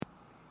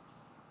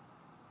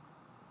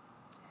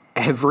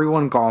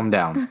Everyone calm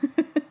down.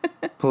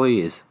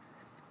 Please.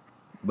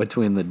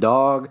 Between the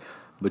dog,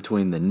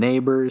 between the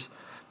neighbors,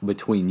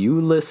 between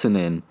you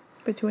listening.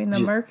 Between the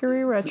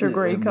Mercury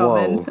retrograde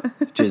coming. Whoa.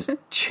 Just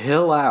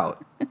chill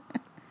out.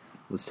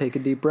 Let's take a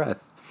deep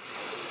breath.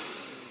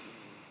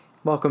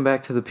 Welcome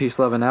back to the Peace,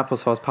 Love, and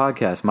Applesauce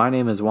podcast. My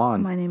name is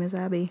Juan. My name is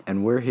Abby.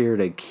 And we're here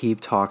to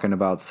keep talking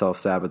about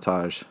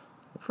self-sabotage.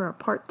 For a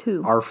part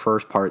 2. Our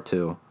first part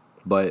 2.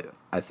 But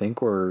I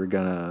think we're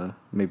going to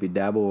maybe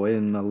dabble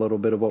in a little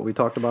bit of what we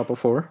talked about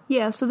before.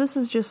 Yeah, so this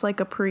is just like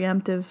a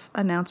preemptive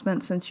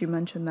announcement since you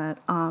mentioned that.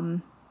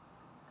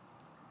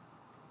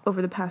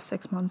 Over the past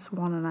 6 months,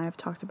 Juan and I have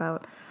talked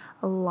about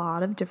a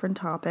lot of different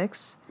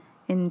topics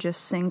in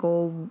just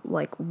single,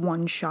 like,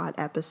 one-shot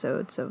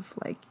episodes of,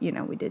 like, you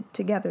know, we did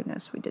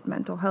togetherness, we did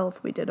mental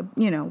health, we did,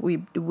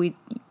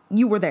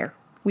 you were there.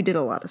 We did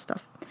a lot of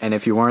stuff. And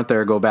if you weren't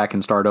there, go back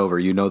and start over.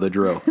 You know the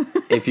drill.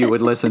 If you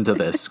would listen to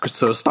this.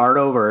 So start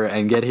over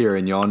and get here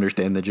and you'll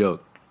understand the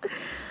joke.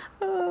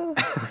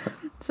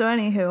 So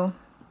anywho,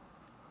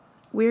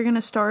 we're going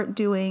to start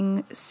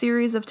doing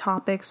series of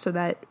topics so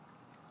that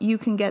you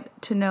can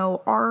get to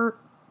know our,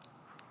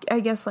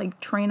 I guess, like,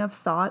 train of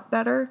thought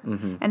better,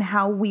 and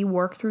how we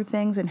work through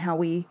things and how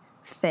we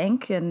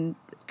think. And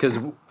because,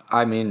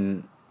 I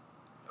mean,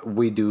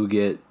 we do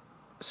get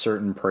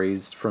certain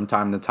praise from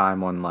time to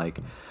time on, like,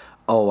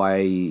 oh,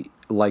 I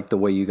like the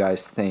way you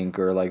guys think,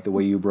 or like the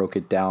way you broke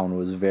it down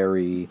was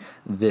very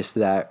this,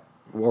 that,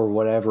 or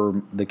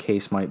whatever the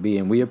case might be.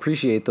 And we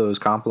appreciate those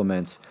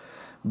compliments,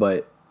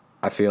 but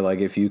I feel like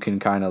if you can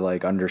kind of,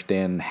 like,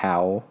 understand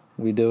how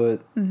we do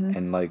it,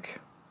 and,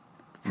 like,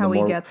 how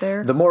we get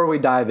there, the more we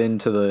dive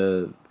into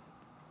the,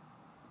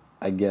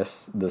 I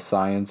guess, the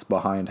science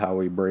behind how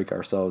we break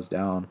ourselves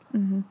down,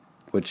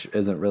 which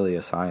isn't really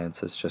a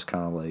science. It's just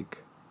kind of like,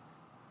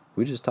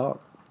 we just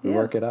talk, we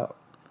work it out.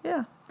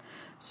 Yeah.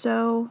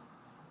 So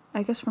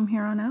I guess from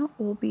here on out,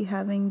 we'll be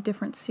having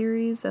different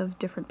series of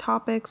different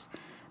topics,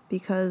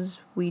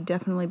 because we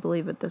definitely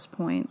believe at this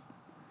point,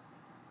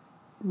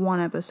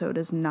 one episode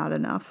is not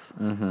enough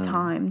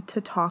time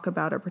to talk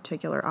about a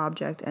particular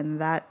object,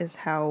 and that is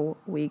how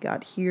we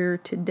got here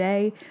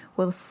today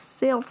with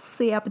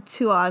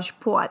Self-Sabotage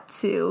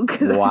Part II.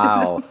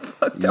 Wow,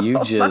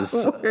 you just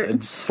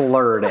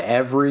slurred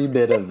every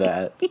bit of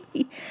that.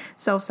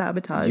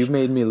 Self-sabotage. You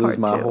made me lose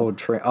my whole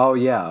train. Oh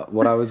yeah,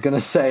 what I was gonna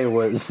say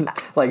was,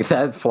 like,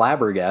 that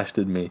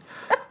flabbergasted me.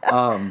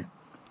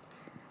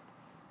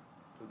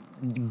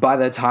 By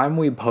the time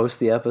we post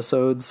the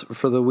episodes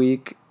for the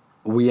week,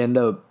 we end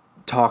up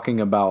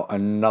talking about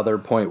another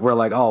point. We're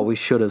like, oh, we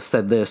should have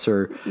said this,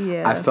 or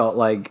I felt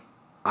like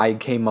I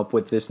came up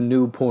with this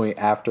new point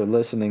after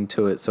listening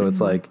to it. So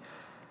it's like,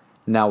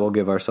 now we'll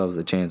give ourselves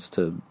a chance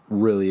to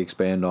really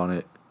expand on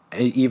it.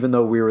 Even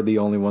though we were the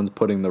only ones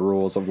putting the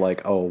rules of,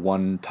 like, oh,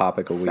 one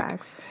topic a week.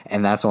 Facts.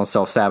 And that's on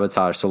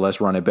self-sabotage, so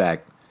let's run it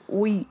back.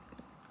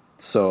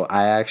 So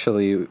I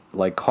actually,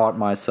 like, caught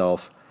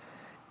myself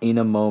in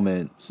a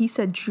moment. He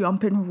said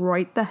jumping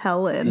right the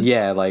hell in.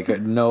 Yeah, like,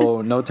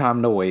 no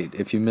time to wait.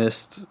 If you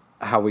missed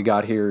how we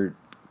got here,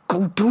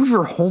 go do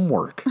your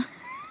homework.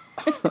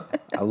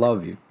 I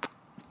love you.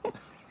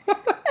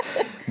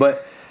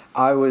 But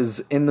I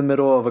was in the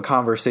middle of a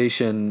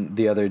conversation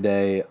the other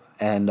day,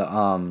 and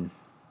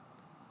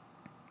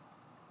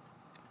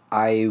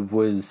I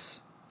was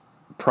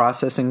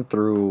processing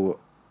through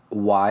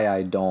why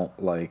I don't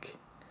like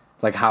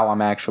how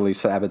I'm actually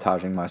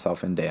sabotaging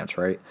myself in dance,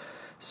 right?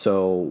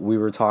 So we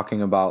were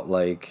talking about,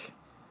 like,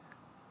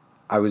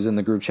 I was in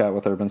the group chat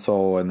with Urban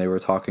Soul, and they were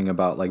talking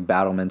about, like,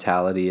 battle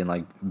mentality and,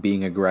 like,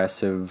 being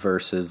aggressive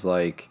versus,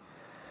 like,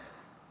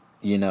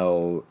 you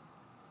know,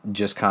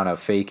 just kind of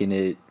faking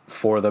it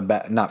for the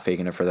not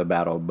faking it for the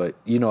battle, but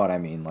you know what I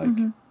mean,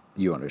 like,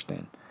 you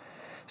understand.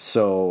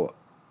 So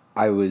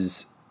I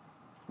was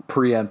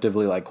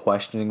preemptively, like,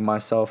 questioning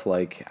myself,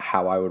 like,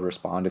 how I would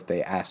respond if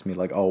they asked me,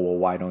 like, oh, well,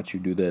 why don't you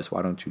do this?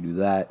 Why don't you do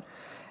that?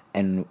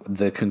 And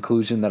the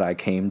conclusion that I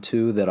came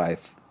to, that I,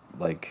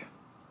 like,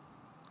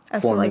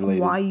 as to, like,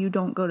 why you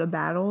don't go to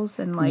battles,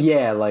 and, like...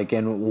 Yeah, like,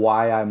 and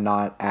why I'm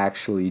not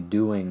actually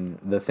doing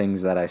the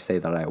things that I say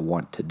that I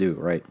want to do,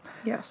 right?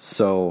 Yes.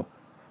 So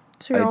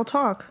you're all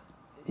talk.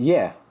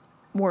 Yeah.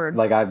 Word.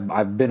 Like,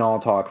 I've been all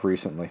talk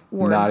recently.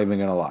 Word. Not even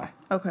gonna lie.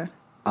 Okay.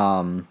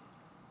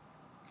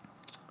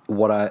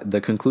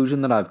 The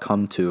conclusion that I've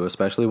come to,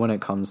 especially when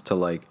it comes to,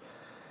 like,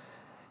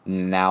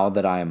 now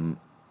that I'm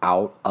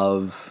out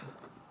of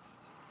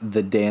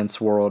the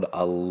dance world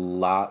a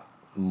lot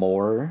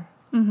more.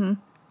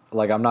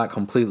 Like, I'm not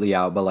completely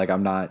out, but, like,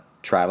 I'm not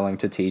traveling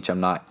to teach. I'm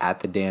not at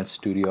the dance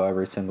studio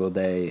every single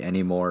day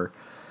anymore.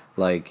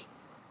 Like,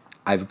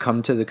 I've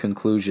come to the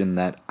conclusion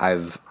that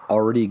I've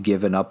already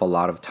given up a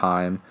lot of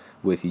time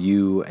with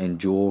you and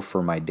Jewel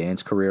for my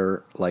dance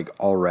career, like,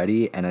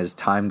 already. And as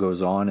time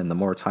goes on and the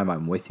more time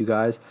I'm with you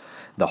guys,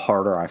 the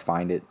harder I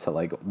find it to,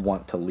 like,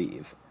 want to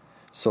leave.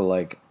 So,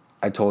 like,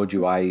 I told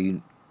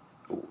you,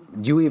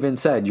 you even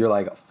said, you're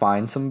like,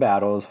 find some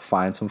battles,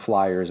 find some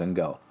flyers, and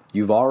go.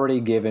 You've already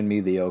given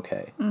me the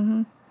okay.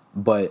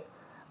 But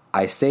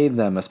I save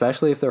them,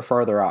 especially if they're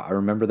farther out. I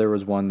remember there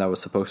was one that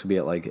was supposed to be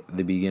at like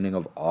the beginning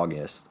of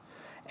August,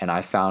 and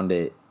I found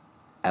it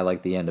at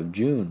like the end of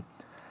June,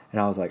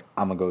 and I was like,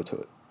 I'm gonna go to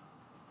it.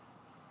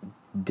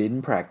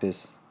 Didn't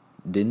practice,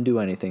 didn't do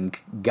anything,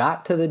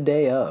 got to the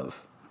day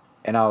of,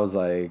 and I was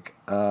like,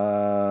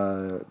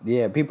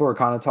 yeah, people were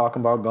kind of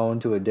talking about going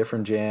to a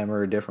different jam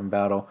or a different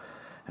battle,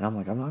 and I'm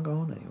like, I'm not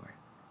going anywhere.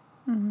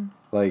 Mm-hmm.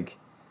 Like,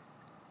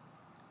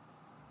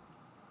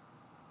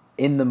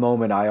 in the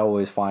moment, I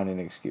always find an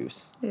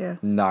excuse. Yeah.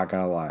 Not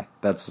gonna lie.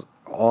 That's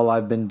all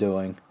I've been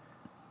doing.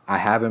 I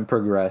haven't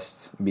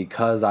progressed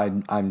because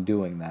I'm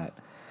doing that.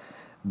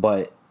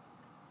 But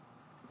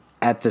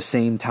at the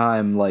same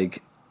time,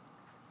 like,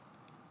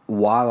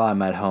 while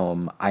I'm at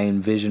home, I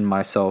envision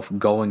myself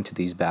going to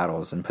these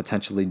battles and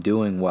potentially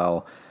doing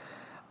well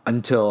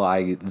until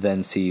I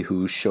then see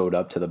who showed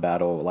up to the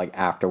battle, like,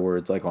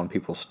 afterwards, like, on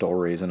people's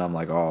stories, and I'm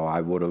like, oh,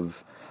 I would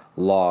have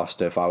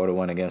lost if I would have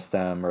went against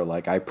them, or,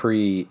 like, I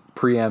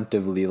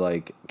preemptively,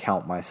 like,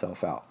 count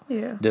myself out.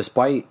 Yeah.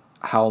 Despite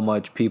how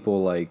much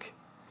people, like,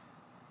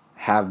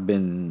 have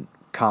been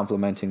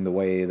complimenting the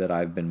way that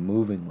I've been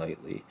moving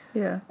lately.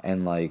 Yeah.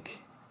 And, like,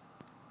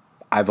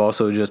 I've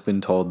also just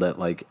been told that,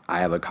 like, I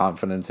have a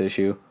confidence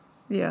issue.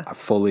 Yeah. I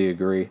fully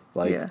agree.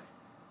 Like, yeah.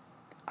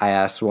 I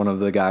asked one of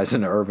the guys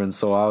in Urban,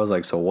 so I was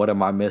like, so what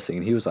am I missing?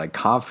 And he was like,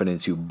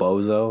 confidence, you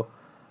bozo.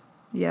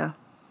 Yeah.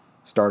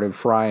 Started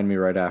frying me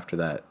right after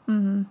that.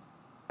 Mm-hmm.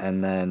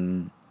 And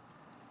then,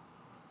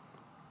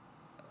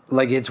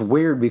 like, it's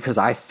weird because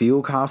I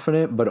feel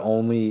confident, but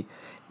only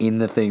in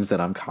the things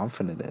that I'm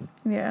confident in.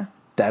 Yeah.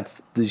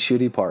 That's the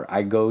shitty part.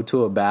 I go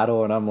to a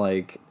battle and I'm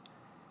like,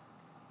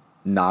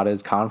 not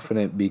as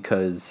confident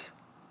because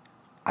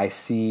I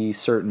see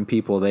certain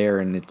people there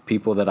and it's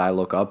people that I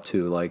look up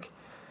to. Like,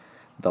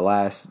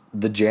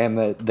 the jam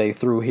that they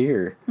threw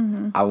here,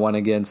 mm-hmm. I went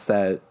against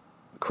that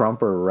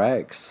Crumper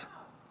Rex,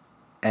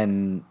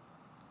 and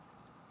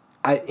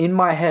in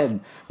my head,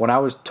 when I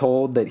was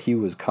told that he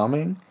was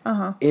coming,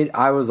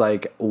 I was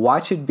like,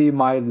 watch it be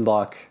my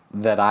luck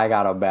that I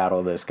gotta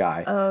battle this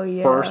guy. Oh,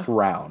 yeah. First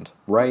round,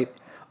 right?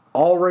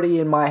 Already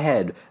in my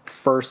head,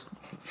 first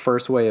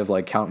way of,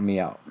 like, counting me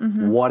out.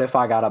 Mm-hmm. What if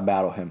I gotta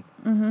battle him?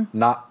 Mm-hmm.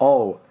 Not,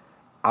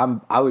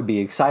 I would be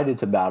excited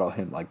to battle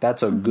him. Like,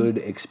 that's a mm-hmm. good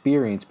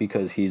experience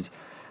because he's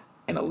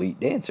an elite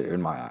dancer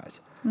in my eyes.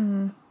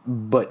 Mm-hmm.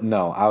 But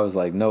no, I was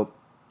like, nope,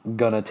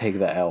 gonna take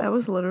the L. That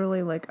was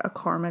literally like a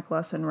karmic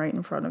lesson right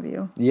in front of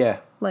you. Yeah.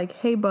 Like,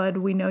 hey, bud,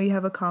 we know you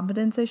have a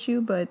confidence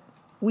issue, but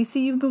we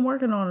see you've been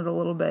working on it a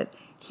little bit.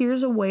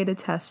 Here's a way to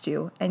test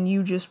you. And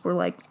you just were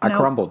like,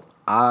 no.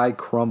 I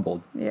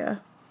crumbled. Yeah.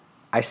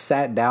 I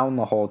sat down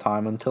the whole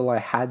time until I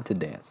had to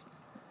dance.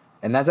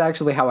 And that's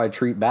actually how I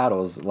treat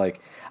battles.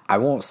 Like, I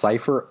won't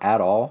cipher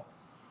at all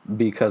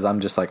because I'm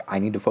just like, I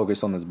need to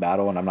focus on this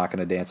battle and I'm not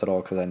going to dance at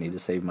all because I need to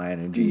save my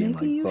energy. Maybe and,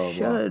 like, you blah,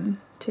 should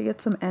blah. To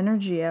get some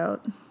energy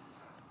out.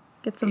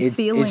 Get some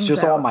feelings out. It's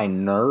just all my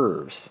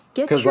nerves.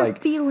 Get your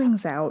like,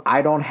 feelings out.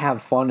 I don't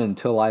have fun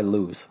until I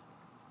lose.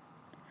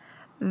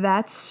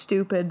 That's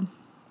stupid.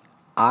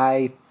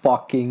 I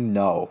fucking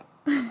know.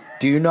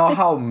 Do you know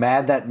how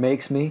mad that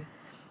makes me?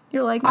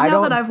 You're like,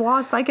 now that I've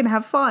lost, I can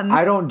have fun.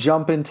 I don't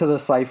jump into the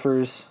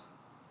ciphers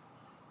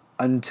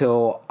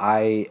until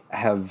I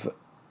have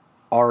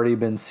already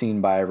been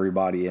seen by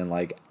everybody and,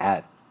 like,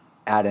 at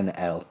an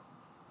L.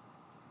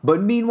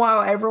 But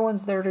meanwhile,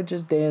 everyone's there to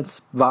just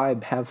dance,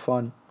 vibe, have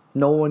fun.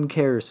 No one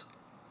cares.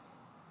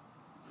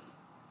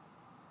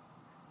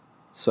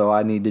 So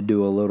I need to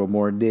do a little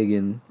more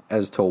digging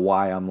as to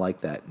why I'm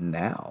like that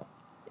now.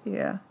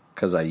 Yeah.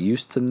 Because I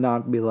used to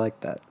not be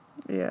like that.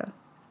 Yeah.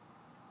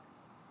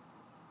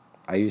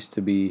 I used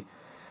to be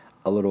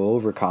a little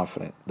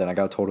overconfident. Then I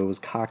got told it was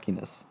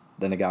cockiness.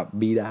 Then it got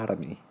beat out of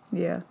me.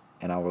 Yeah.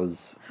 And I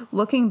was...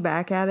 Looking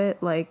back at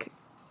it, like,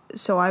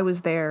 so I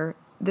was there.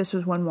 This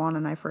was when Juan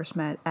and I first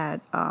met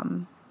at,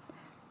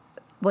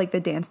 like, the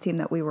dance team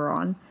that we were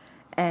on.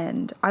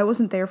 And I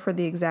wasn't there for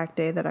the exact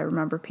day that I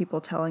remember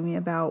people telling me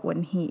about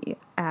when he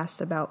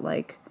asked about,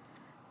 like,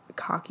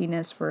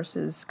 cockiness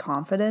versus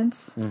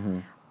confidence. Mm-hmm.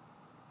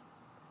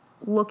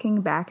 Looking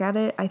back at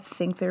it, I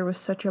think there was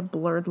such a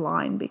blurred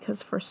line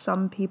because for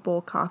some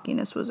people,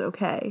 cockiness was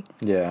okay.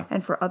 Yeah.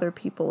 And for other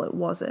people, it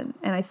wasn't.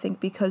 And I think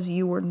because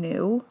you were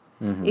new,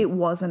 mm-hmm. it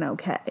wasn't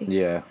okay.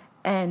 Yeah.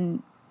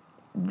 And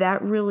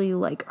that really,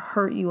 like,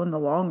 hurt you in the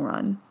long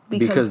run.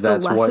 Because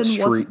that's what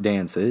street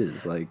dance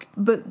is, like.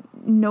 But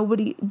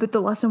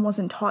the lesson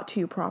wasn't taught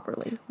to you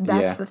properly.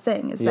 That's the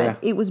thing, is that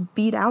it was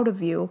beat out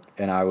of you.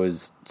 And I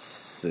was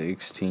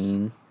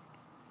 16.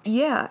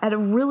 Yeah, at a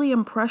really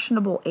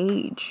impressionable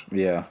age.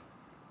 Yeah.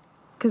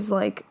 Because,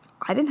 like,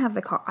 I didn't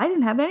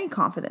have any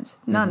confidence.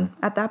 None.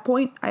 Mm-hmm. At that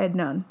point, I had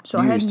none. So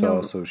you I had used to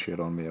also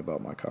shit on me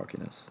about my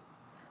cockiness.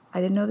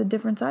 I didn't know the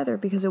difference either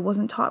because it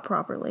wasn't taught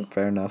properly.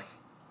 Fair enough.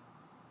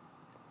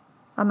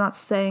 I'm not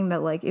saying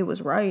that, like, it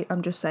was right.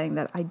 I'm just saying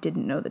that I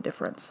didn't know the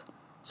difference.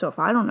 So if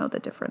I don't know the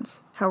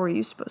difference, how are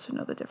you supposed to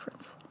know the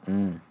difference?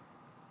 Mm.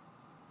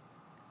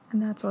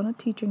 And that's on a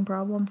teaching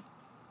problem.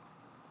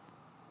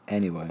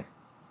 Anyway.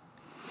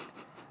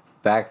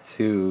 back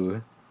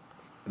to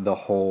the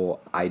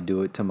whole I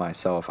do it to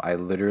myself. I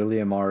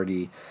literally am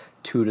already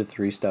 2 to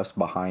 3 steps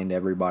behind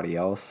everybody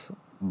else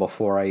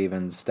before I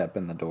even step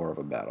in the door of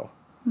a battle.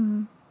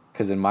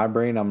 Because in my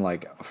brain, I'm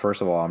like,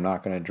 first of all, I'm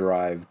not going to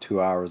drive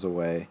 2 hours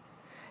away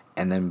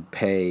and then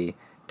pay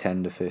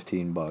 10 to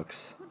 15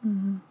 bucks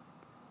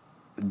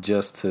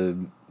just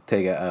to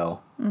take a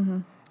L.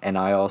 And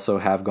I also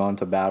have gone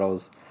to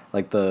battles,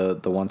 like the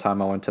one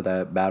time I went to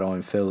that battle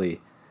in Philly.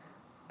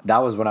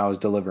 That was when I was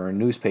delivering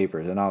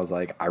newspapers, and I was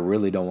like, I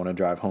really don't want to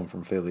drive home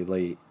from Philly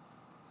late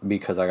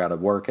because I got to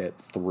work at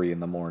 3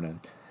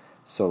 a.m.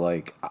 So,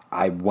 like,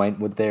 I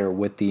went there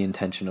with the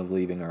intention of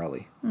leaving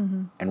early.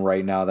 And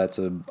right now, that's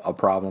a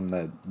problem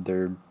that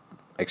they're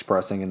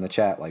expressing in the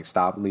chat, like,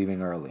 stop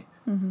leaving early.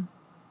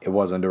 It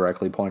wasn't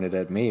directly pointed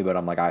at me, but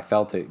I'm like, I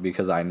felt it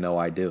because I know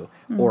I do.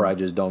 Or I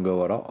just don't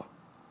go at all.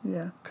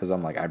 Yeah. Because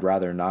I'm like, I'd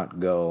rather not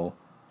go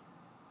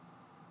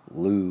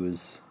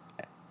lose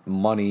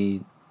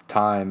money,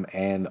 time,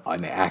 and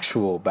an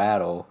actual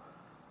battle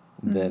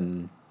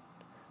than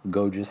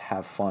go just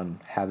have fun,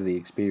 have the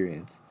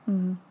experience.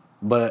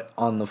 But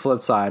on the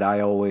flip side,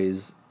 I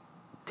always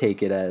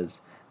take it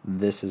as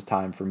this is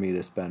time for me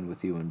to spend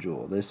with you and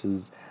Jewel. This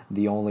is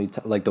the only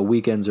like the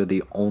weekends are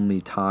the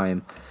only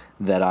time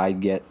that I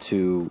get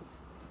to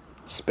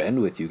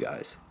spend with you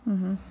guys.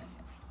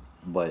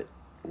 But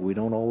we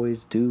don't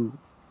always do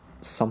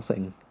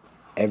something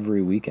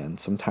every weekend.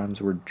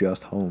 Sometimes we're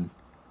just home.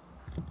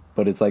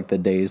 But it's like the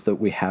days that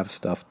we have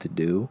stuff to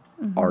do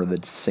are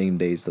the same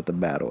days that the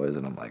battle is.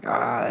 And I'm like,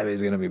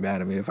 Abby's going to be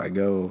mad at me if I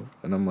go.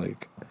 And I'm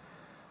like,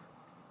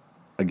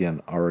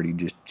 again, already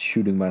just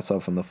shooting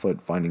myself in the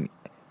foot, finding,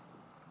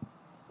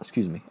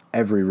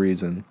 every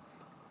reason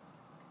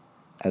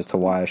as to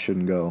why I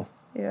shouldn't go.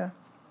 Yeah.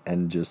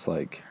 And just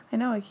like... I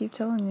know, I keep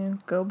telling you,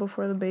 go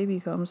before the baby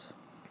comes.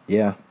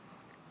 Yeah.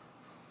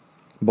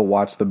 But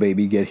watch the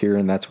baby get here,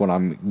 and that's when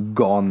I'm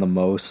gone the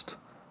most.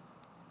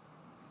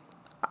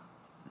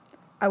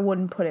 I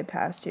wouldn't put it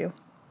past you.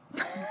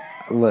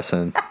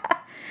 Listen.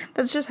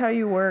 That's just how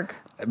you work.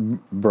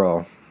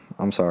 Bro,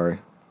 I'm sorry.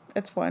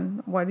 It's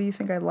fine. Why do you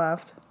think I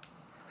laughed?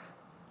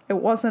 It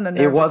wasn't a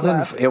nervous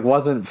laugh. It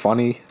wasn't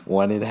funny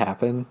when it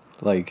happened.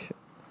 Like,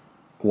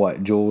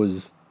 what, Jewel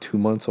was 2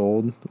 months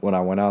old when I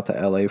went out to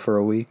LA for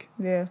a week?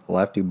 Yeah.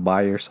 Left you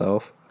by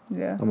yourself?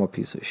 Yeah. I'm a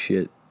piece of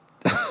shit.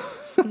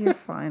 You're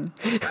fine.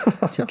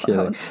 I'm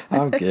kidding.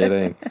 I'm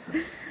kidding.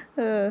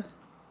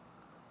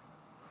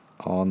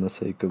 All on the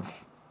sake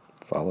of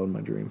following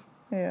my dream.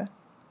 Yeah.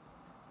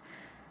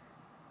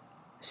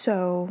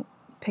 So,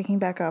 picking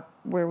back up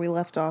where we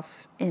left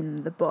off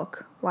in the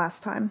book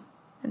last time,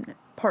 in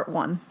part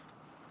 1.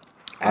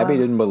 Abby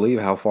didn't believe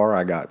how far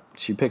I got.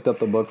 She picked up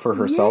the book for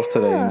herself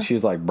today, and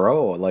she's like,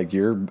 bro, like,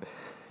 you're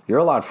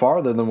a lot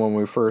farther than when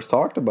we first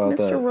talked about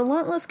that. Mr.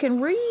 Relentless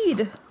can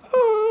read.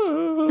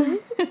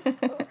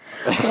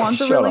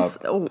 Juan's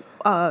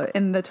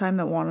in the time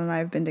that Juan and I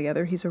have been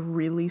together, he's a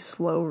really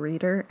slow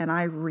reader, and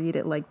I read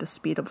at like the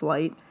speed of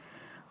light.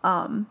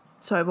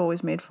 So I've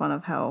always made fun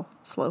of how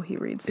slow he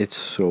reads. It's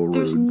so rude.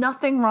 There's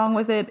nothing wrong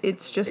with it.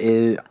 It's just...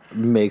 It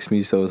makes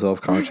me so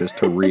self-conscious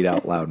to read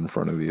out loud in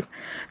front of you.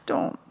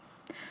 Don't.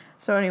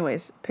 So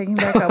anyways, picking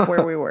back up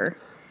where we were.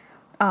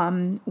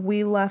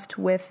 We left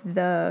with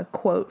the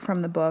quote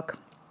from the book,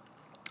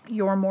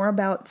 "You're more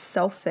about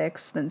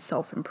self-fix than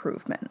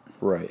self-improvement."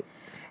 Right.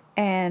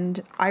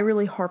 And I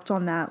really harped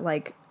on that,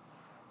 like,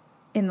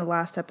 in the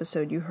last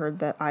episode you heard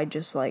that I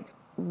just, like,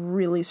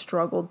 really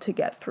struggled to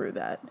get through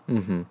that.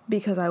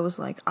 Because I was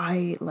like,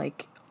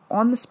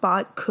 on the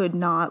spot could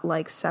not,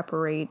 like,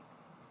 separate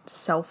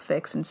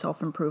self-fix and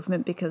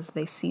self-improvement because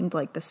they seemed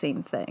like the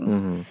same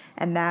thing.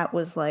 And that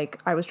was, like,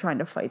 I was trying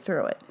to fight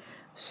through it.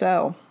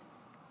 So...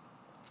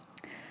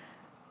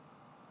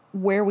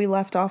 where we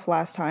left off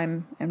last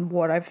time and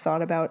what I've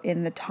thought about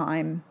in the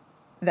time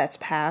that's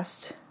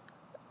passed,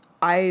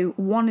 I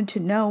wanted to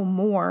know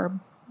more,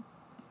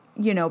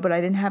 but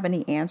I didn't have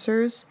any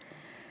answers.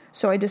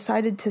 So I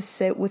decided to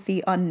sit with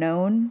the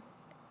unknown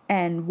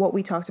and what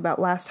we talked about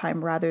last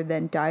time rather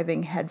than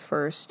diving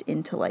headfirst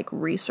into like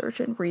research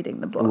and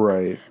reading the book.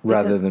 Right.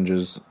 Rather than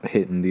just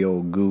hitting the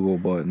old Google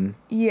button.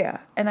 Yeah.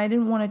 And I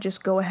didn't want to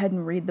just go ahead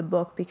and read the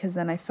book because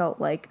then I felt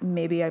like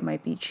maybe I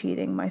might be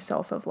cheating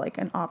myself of like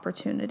an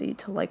opportunity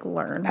to like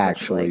learn.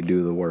 Actually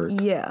do the work.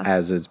 Yeah.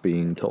 As it's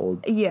being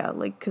told. Yeah.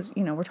 Like, because,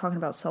 we're talking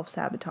about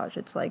self-sabotage.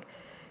 It's like,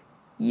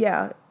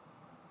 yeah,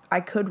 I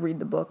could read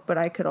the book, but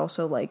I could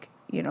also like,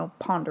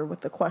 ponder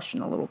with the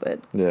question a little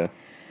bit. Yeah.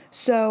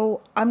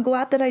 So I'm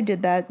glad that I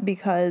did that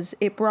because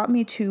it brought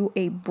me to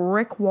a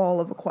brick wall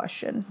of a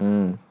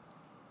question.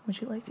 Would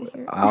you like to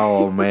hear it?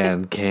 Oh,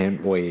 man.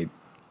 Can't wait.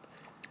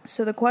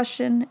 So the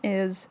question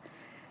is,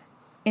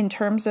 in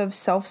terms of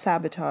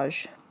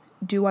self-sabotage,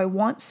 do I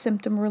want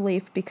symptom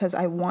relief because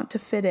I want to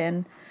fit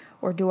in,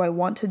 or do I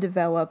want to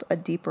develop a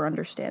deeper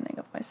understanding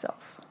of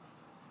myself?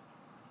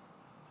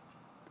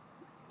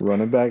 Run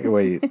it back.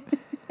 Wait.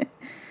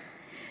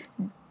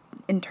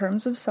 in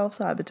terms of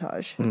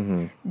self-sabotage,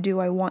 do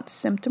I want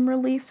symptom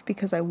relief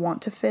because I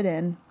want to fit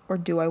in, or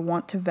do I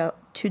want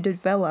to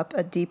develop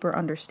a deeper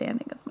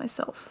understanding of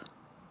myself?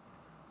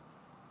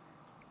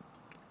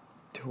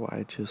 Do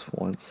I just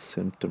want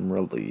symptom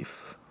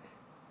relief?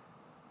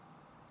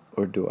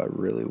 Or do I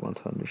really want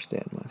to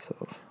understand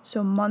myself?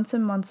 So months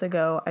and months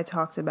ago, I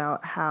talked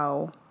about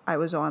how I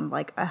was on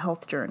like a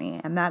health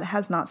journey, and that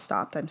has not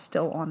stopped. I'm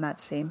still on that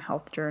same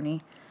health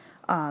journey.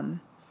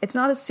 It's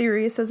not as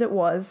serious as it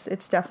was.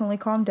 It's definitely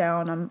calmed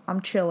down.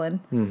 I'm chilling.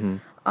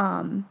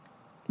 Mm-hmm.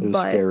 It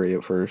was scary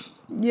at first.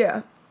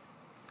 Yeah.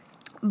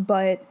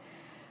 But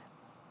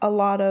a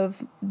lot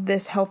of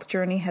this health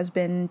journey has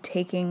been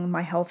taking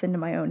my health into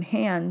my own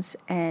hands,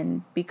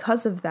 and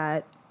because of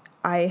that,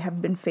 I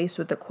have been faced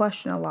with the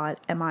question a lot,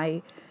 am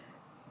I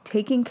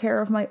taking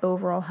care of my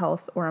overall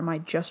health, or am I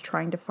just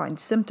trying to find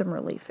symptom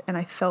relief? And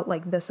I felt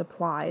like this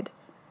applied,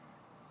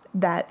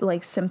 that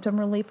like symptom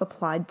relief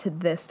applied to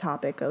this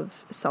topic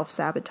of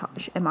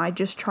self-sabotage. Am I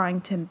just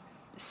trying to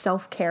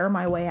self-care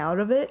my way out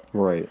of it?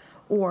 Right.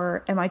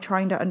 Or am I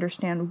trying to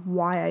understand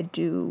why I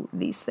do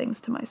these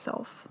things to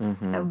myself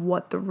and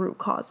what the root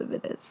cause of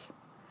it is?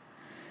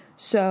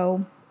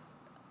 So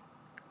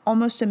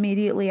almost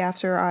immediately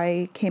after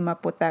I came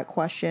up with that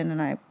question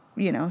and I,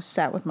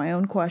 sat with my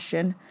own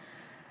question,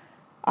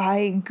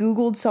 I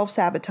Googled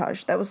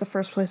self-sabotage. That was the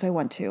first place I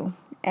went to.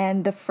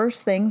 And the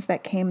first things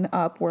that came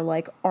up were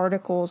like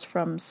articles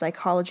from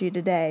Psychology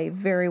Today,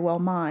 Very Well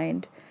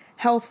Mind,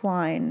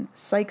 Healthline,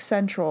 Psych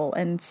Central,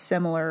 and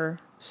similar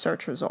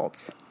search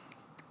results.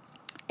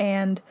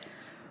 And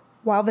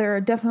while there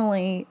are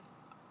definitely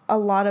a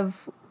lot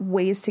of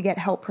ways to get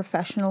help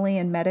professionally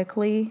and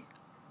medically,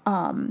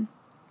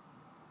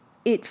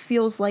 it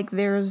feels like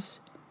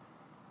there's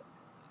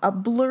a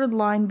blurred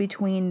line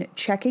between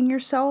checking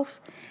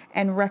yourself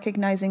and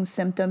recognizing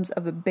symptoms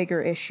of a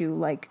bigger issue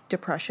like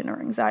depression or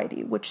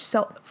anxiety, which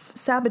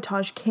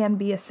self-sabotage can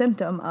be a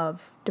symptom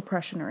of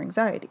depression or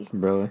anxiety.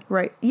 Really?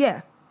 Right.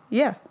 Yeah.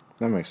 Yeah.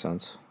 That makes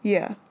sense.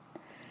 Yeah.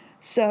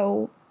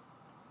 So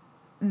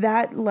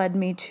that led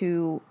me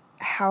to,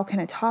 how can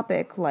a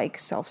topic like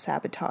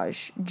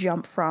self-sabotage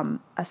jump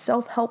from a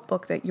self-help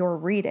book that you're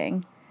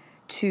reading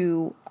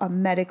to a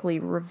medically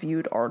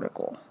reviewed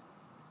article?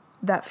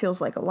 That feels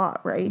like a lot,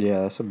 right?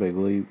 Yeah, that's a big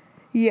leap.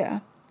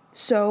 Yeah.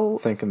 So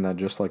thinking that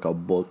just like a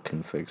book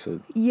can fix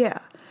it. Yeah.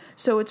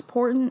 So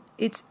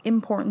it's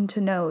important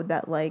to know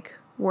that like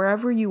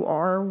wherever you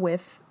are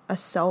with a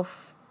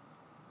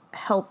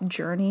self-help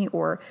journey,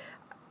 or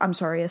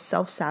a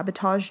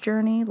self-sabotage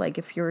journey, like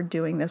if you're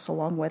doing this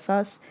along with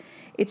us,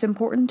 it's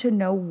important to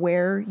know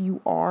where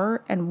you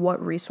are and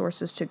what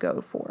resources to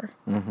go for.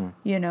 Mm-hmm.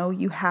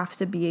 You have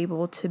to be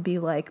able to be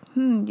like,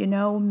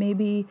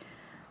 maybe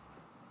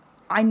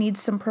I need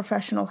some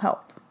professional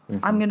help.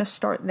 Mm-hmm. I'm going to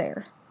start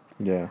there.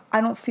 Yeah.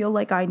 I don't feel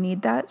like I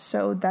need that,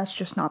 so that's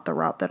just not the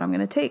route that I'm going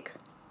to take.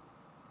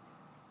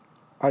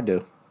 I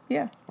do.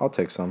 Yeah. I'll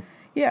take some.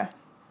 Yeah.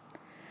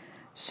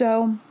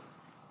 So,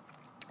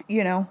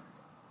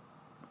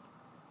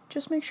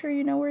 just make sure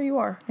you know where you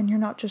are, and you're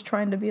not just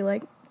trying to be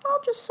like,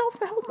 I'll just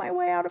self-help my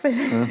way out of it.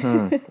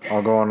 Mm-hmm.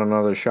 I'll go on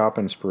another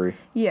shopping spree.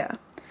 Yeah.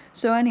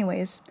 So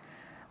anyways,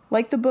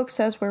 like the book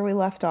says where we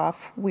left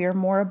off, we are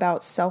more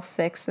about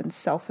self-fix than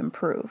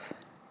self-improve.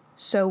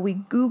 So we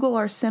Google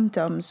our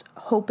symptoms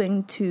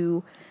hoping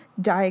to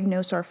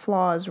diagnose our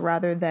flaws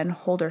rather than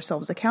hold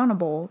ourselves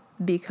accountable,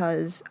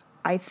 because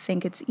I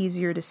think it's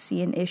easier to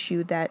see an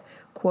issue that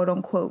quote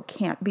unquote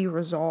can't be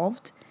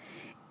resolved,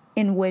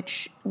 in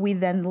which we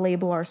then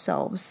label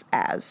ourselves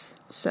as,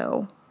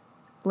 so,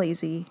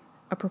 lazy,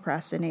 a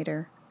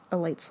procrastinator, a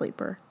late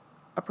sleeper,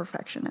 a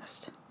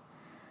perfectionist.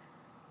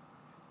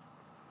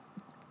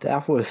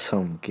 That was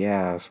some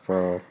gas,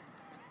 bro.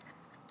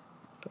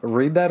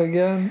 Read that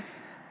again.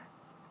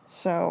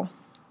 So,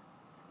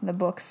 the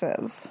book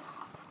says,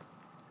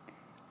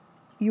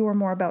 you are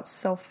more about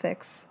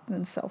self-fix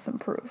than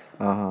self-improve.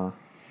 Uh-huh.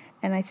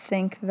 And I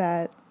think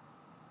that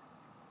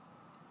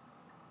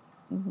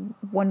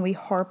when we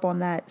harp on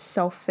that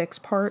self-fix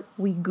part,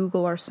 we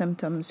Google our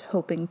symptoms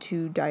hoping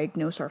to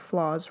diagnose our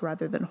flaws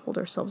rather than hold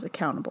ourselves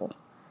accountable.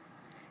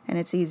 And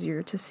it's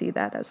easier to see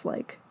that as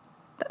like,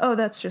 oh,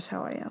 that's just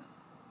how I am.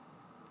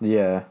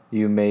 Yeah,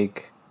 you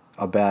make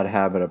a bad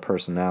habit a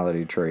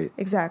personality trait.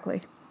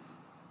 Exactly.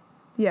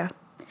 Yeah.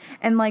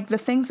 And like the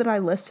things that I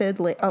listed,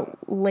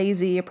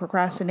 lazy, a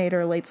procrastinator,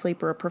 a late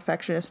sleeper, a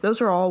perfectionist,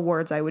 those are all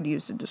words I would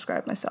use to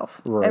describe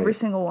myself. Right. Every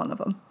single one of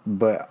them.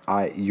 But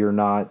you're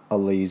not a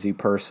lazy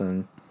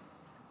person.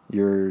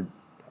 You're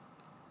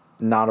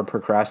not a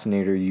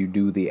procrastinator. You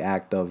do the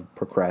act of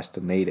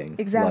procrastinating.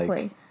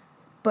 Exactly.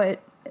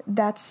 But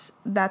that's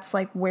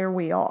like where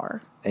we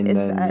are. And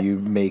then you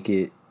make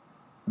it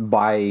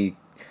by...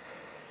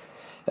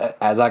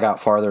 As I got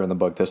farther in the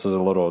book, this is a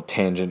little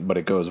tangent, but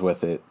it goes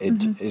with it.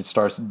 It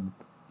starts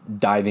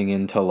diving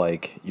into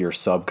like your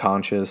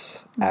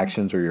subconscious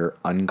actions or your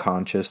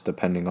unconscious,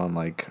 depending on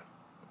like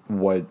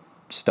what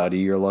study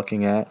you're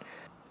looking at.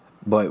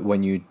 But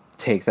when you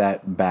take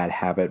that bad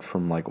habit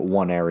from like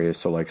one area,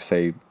 so like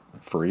say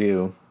for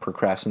you,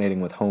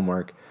 procrastinating with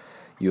homework,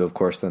 you of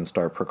course then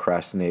start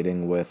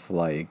procrastinating with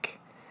like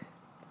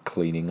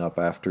cleaning up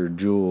after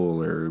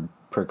Jewel or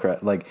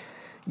like,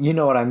 you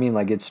know what I mean?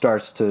 Like it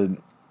starts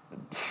to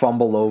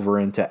fumble over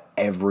into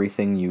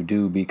everything you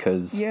do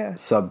because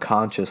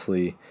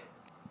subconsciously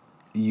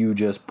you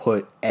just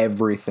put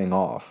everything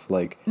off.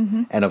 Like,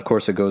 and of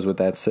course it goes with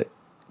that.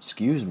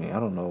 Excuse me, I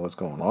don't know what's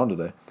going on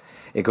today.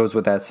 It goes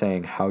with that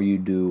saying, how you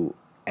do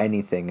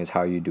anything is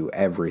how you do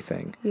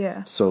everything.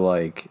 Yeah. So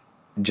like,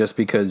 just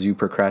because you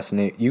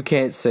procrastinate, you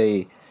can't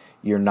say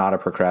you're not a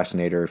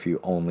procrastinator if you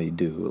only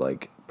do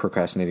like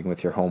procrastinating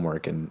with your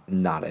homework and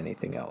not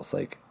anything else.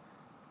 Like,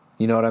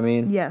 you know what I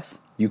mean? Yes.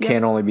 You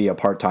can't only be a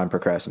part-time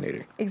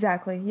procrastinator.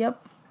 Exactly.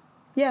 Yep.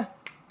 Yeah.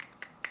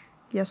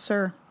 Yes,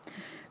 sir.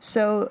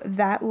 So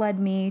that led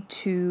me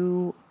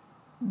to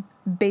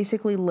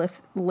basically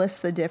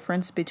list the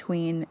difference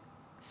between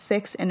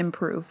fix and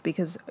improve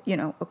because, you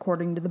know,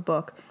 according to the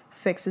book,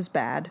 fix is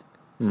bad,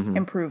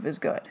 improve is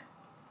good,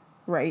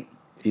 right?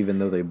 Even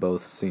though they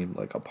both seem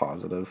like a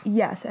positive.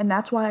 Yes, and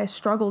that's why I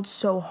struggled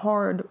so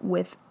hard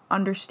with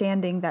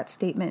understanding that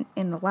statement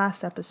in the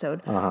last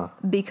episode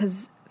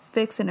because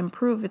fix and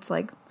improve, it's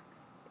like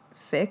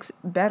fix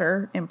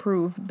better,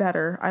 improve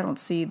better. I don't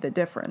see the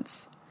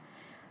difference.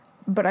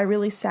 But I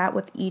really sat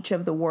with each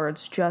of the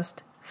words,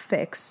 just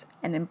fix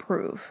and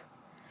improve.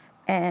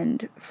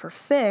 And for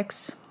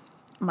fix,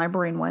 my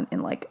brain went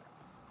in like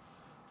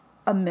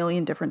a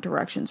million different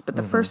directions. But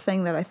the first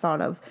thing that I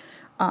thought of,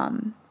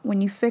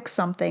 when you fix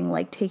something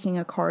like taking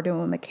a car to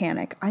a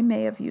mechanic, I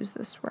may have used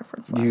this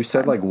reference last You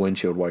said time. like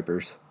windshield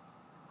wipers.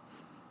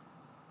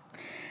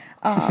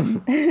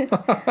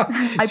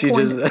 I She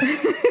just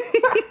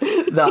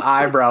the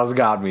eyebrows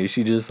got me.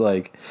 She just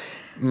like,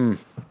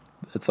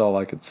 that's all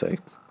I could say.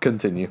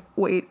 Continue.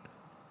 Wait,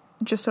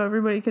 just so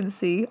everybody can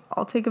see,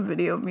 I'll take a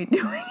video of me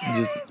doing it.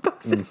 Just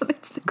Post it on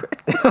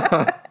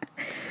Instagram.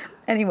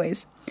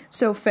 Anyways,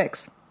 so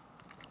fix.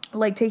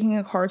 Like taking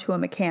a car to a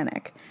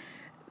mechanic.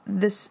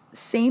 This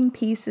same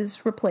piece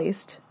is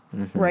replaced,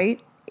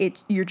 right?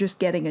 You're just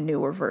getting a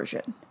newer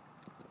version.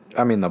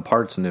 I mean, the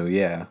part's new,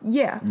 yeah.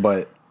 Yeah.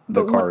 But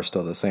the car is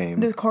still the same.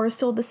 The car is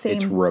still the same.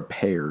 It's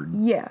repaired.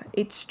 Yeah.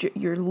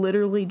 You're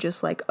literally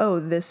just like, oh,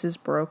 this is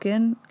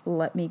broken.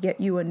 Let me get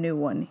you a new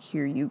one.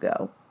 Here you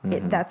go.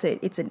 That's it.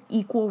 It's an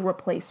equal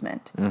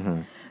replacement.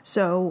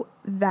 So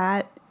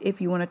that, if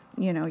you want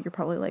to, you know, you're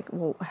probably like,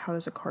 well, how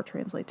does a car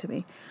translate to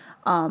me?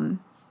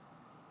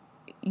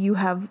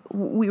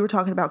 We were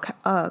talking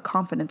about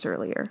confidence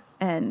earlier,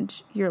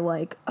 and you're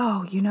like,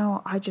 oh, you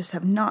know, I just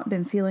have not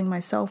been feeling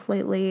myself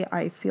lately.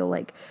 I feel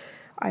like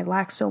I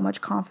lack so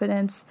much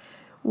confidence.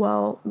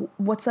 Well,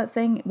 what's that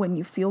thing? When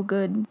you feel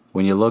good.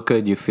 When you look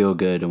good, you feel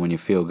good. And when you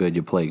feel good,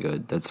 you play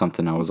good. That's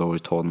something I was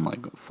always told in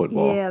like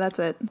football. Yeah, that's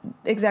it.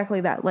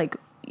 Exactly that. Like,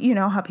 you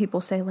know how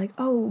people say like,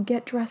 oh,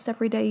 get dressed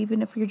every day,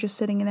 even if you're just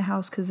sitting in the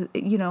house, because,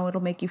 you know,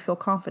 it'll make you feel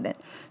confident.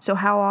 So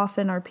how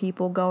often are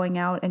people going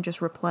out and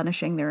just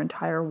replenishing their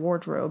entire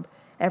wardrobe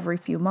every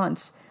few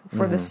months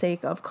for the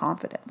sake of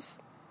confidence?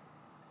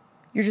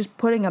 You're just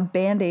putting a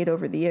Band-Aid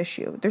over the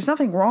issue. There's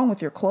nothing wrong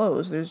with your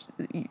clothes.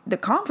 The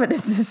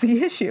confidence is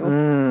the issue.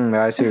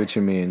 I see what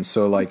you mean.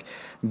 So, like,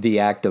 the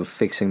act of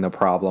fixing the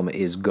problem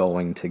is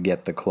going to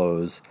get the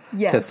clothes.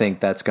 Yes. To think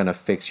that's going to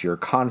fix your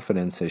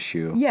confidence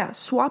issue. Yeah,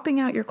 swapping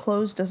out your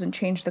clothes doesn't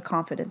change the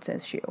confidence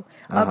issue.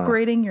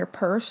 Upgrading your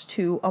purse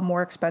to a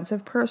more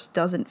expensive purse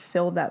doesn't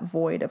fill that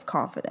void of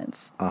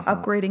confidence.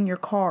 Upgrading your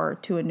car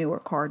to a newer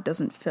car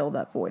doesn't fill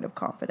that void of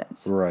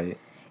confidence. Right.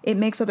 It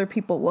makes other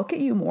people look at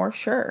you more,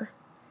 sure.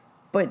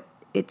 But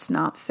it's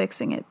not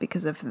fixing it,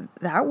 because if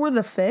that were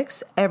the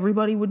fix,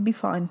 everybody would be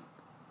fine.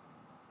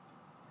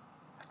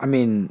 I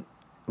mean,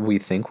 we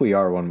think we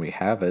are when we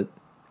have it.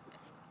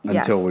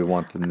 Yes. Until we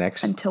want the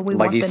next. Until we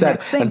like want you the said,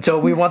 next thing. until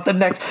we want the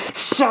next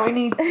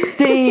shiny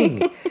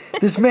thing.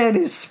 This man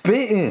is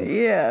spitting.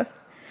 Yeah.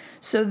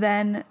 So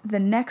then the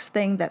next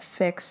thing that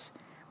fix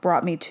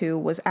brought me to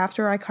was,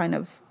 after I kind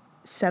of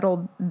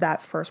settled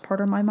that first part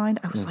of my mind,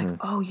 I was like,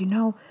 oh, you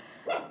know,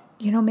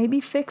 maybe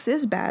fix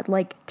is bad.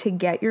 Like, to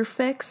get your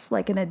fix,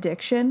 like an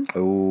addiction.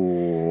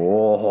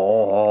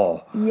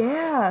 Oh.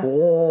 Yeah.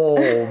 Oh,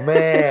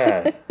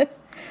 man.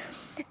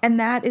 And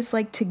that is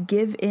like to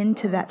give in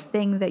to that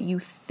thing that you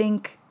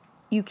think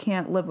you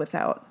can't live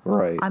without.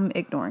 Right. I'm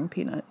ignoring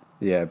Peanut.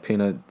 Yeah,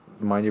 Peanut,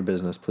 mind your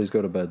business. Please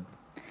go to bed.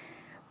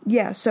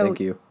 Yeah, so Thank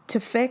you.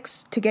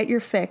 to get your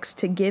fix,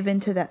 to give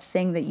into that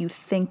thing that you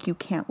think you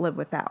can't live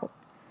without.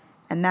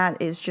 And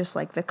that is just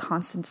like the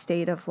constant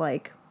state of,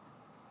 like,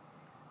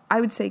 I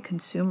would say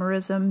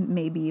consumerism,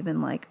 maybe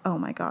even like, oh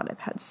my God, I've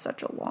had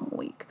such a long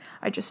week.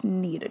 I just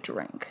need a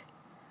drink.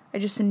 I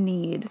just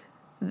need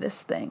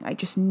this thing. I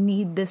just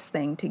need this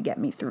thing to get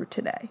me through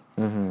today.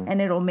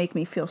 And it'll make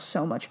me feel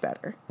so much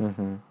better.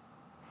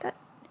 That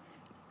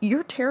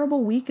your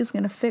terrible week is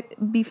going to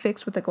be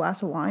fixed with a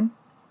glass of wine.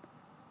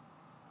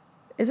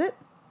 Is it?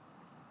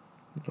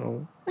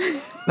 No.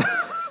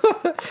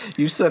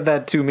 You said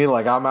that to me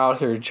like I'm out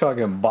here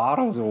chugging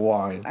bottles of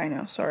wine. I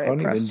know, sorry, I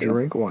don't even pressed you.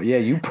 drink wine. Yeah,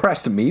 you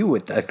pressed me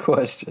with that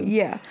question.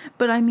 Yeah,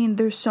 but I mean,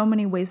 there's so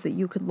many ways that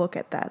you could look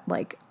at that.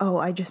 Like, oh,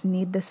 I just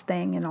need this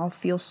thing and I'll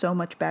feel so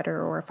much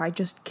better. Or if I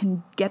just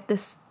can get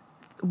this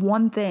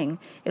one thing,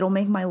 it'll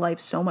make my life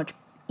so much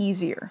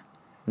easier.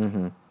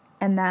 Mm-hmm.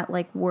 And that,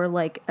 like, we're,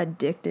 like,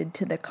 addicted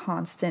to the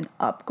constant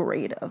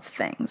upgrade of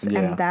things. Yeah.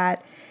 And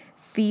that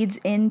feeds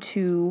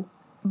into...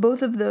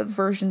 Both of the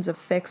versions of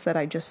fix that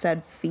I just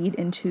said feed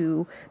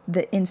into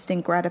the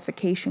instant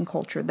gratification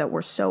culture that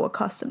we're so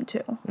accustomed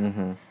to.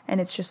 Mm-hmm. And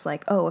it's just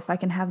like, oh, if I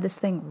can have this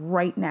thing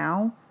right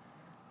now,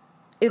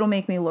 it'll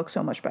make me look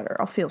so much better.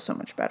 I'll feel so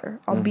much better.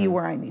 I'll be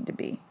where I need to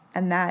be.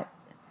 And that,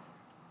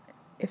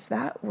 if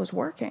that was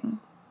working,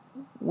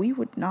 we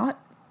would not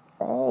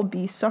all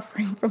be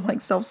suffering from, like,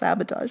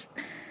 self-sabotage.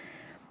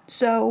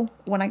 So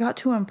when I got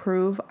to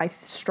improve, I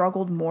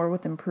struggled more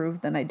with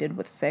improve than I did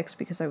with fix,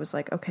 because I was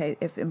like, okay,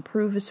 if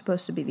improve is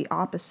supposed to be the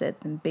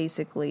opposite, then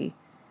basically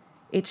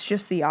it's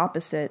just the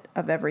opposite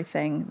of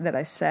everything that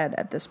I said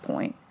at this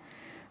point.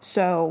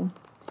 So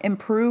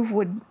improve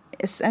would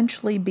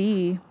essentially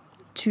be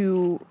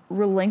to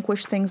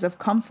relinquish things of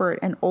comfort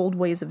and old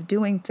ways of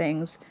doing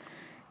things,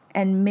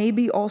 and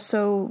maybe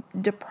also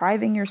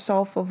depriving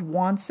yourself of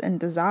wants and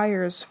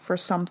desires for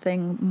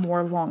something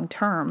more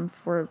long-term,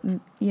 for,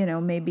 you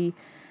know, maybe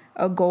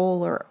a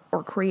goal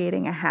or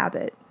creating a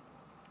habit.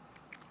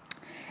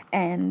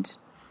 And,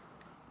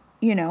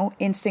 you know,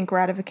 instant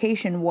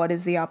gratification, what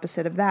is the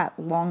opposite of that?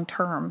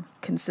 Long-term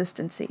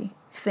consistency.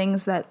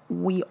 Things that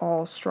we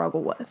all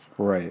struggle with.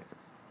 Right.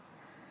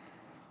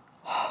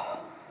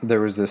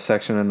 There was this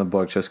section in the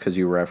book, just because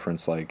you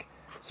referenced, like,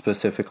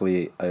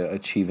 specifically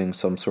achieving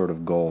some sort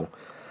of goal.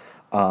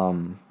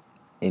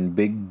 In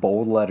big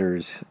bold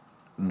letters,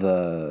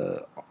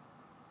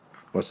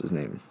 what's his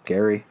name?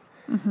 Gary?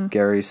 Mm-hmm.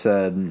 Gary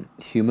said,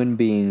 human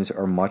beings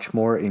are much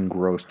more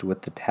engrossed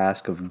with the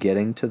task of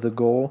getting to the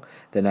goal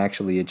than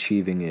actually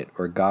achieving it,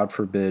 or, God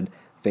forbid,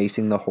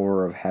 facing the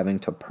horror of having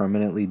to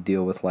permanently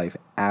deal with life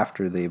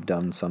after they've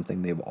done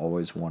something they've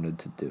always wanted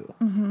to do.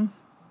 Mm-hmm.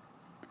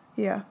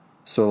 Yeah.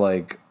 So,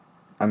 like,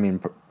 I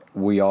mean,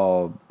 we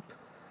all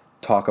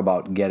talk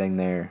about getting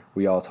there.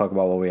 We all talk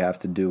about what we have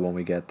to do when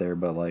we get there,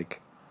 but,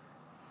 like,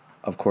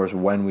 of course,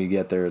 when we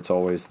get there, it's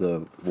always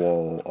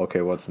well,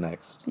 okay, what's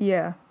next?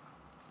 Yeah.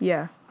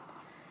 Yeah.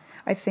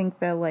 I think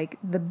that, like,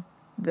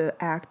 the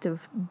act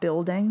of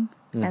building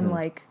and,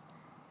 like,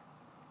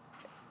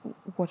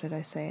 what did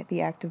I say?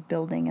 The act of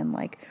building and,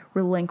 like,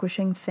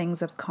 relinquishing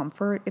things of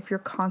comfort. If you're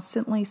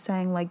constantly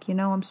saying, like, you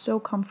know, I'm so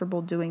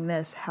comfortable doing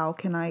this, how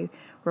can I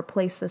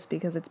replace this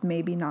because it's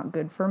maybe not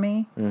good for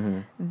me? Mm-hmm.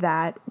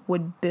 That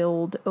would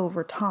build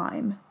over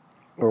time.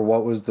 Or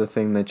what was the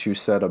thing that you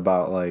said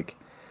about, like,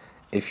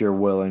 if you're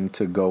willing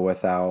to go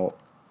without,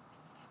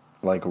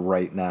 like,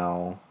 right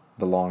now,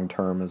 the long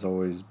term is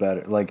always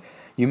better. Like,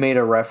 you made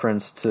a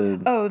reference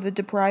to... Oh, the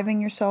depriving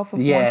yourself of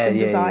wants and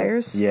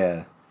desires?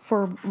 Yeah.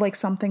 For, like,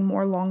 something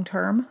more long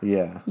term?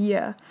 Yeah.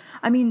 Yeah.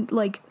 I mean,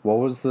 like... What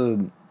was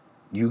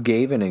you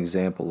gave an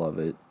example of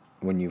it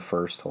when you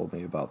first told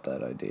me about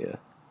that idea.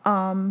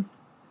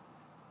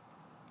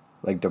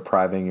 Like,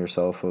 depriving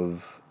yourself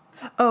of...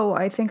 Oh,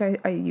 I think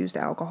I used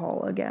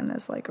alcohol again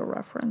as, like, a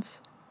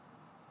reference.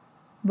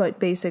 But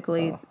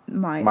basically,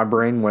 my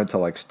brain went to,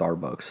 like,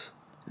 Starbucks.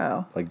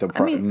 Oh. Like,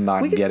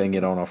 getting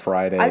it on a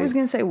Friday. I was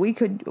going to say, we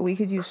could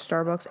use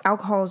Starbucks.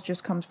 Alcohol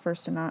just comes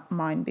first in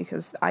mind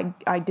because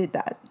I did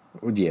that.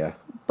 Yeah.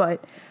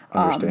 But...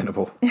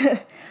 Understandable.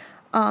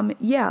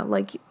 Yeah,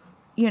 like,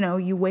 you know,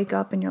 you wake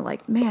up and you're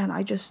like, man,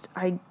 I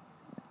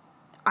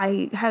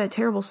had a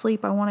terrible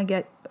sleep. I want to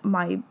get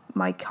my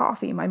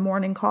coffee, my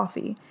morning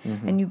coffee.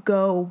 Mm-hmm. And you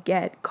go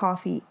get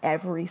coffee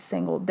every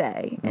single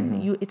day. And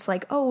mm-hmm. It's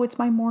like, oh, it's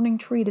my morning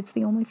treat. It's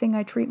the only thing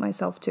I treat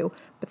myself to.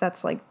 But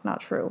that's, like,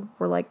 not true.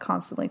 We're, like,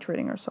 constantly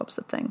treating ourselves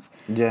to things.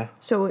 Yeah.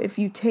 So if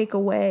you take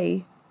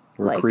away...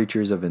 We're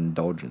creatures of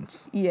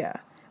indulgence. Yeah.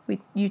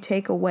 You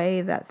take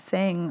away that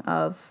thing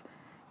of,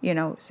 you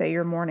know, say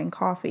your morning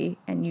coffee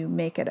and you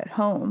make it at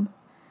home,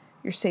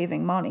 you're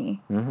saving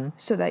money mm-hmm.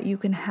 so that you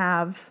can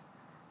have,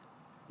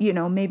 you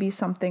know, maybe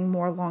something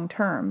more long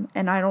term.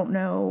 And I don't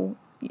know,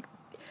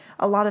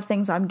 a lot of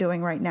things I'm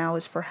doing right now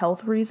is for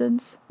health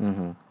reasons.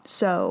 Mm-hmm.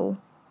 So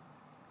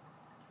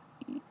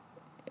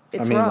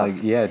it's rough.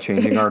 Like, yeah,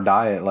 changing our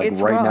diet. Like,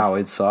 right rough. Now,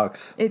 it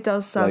sucks. It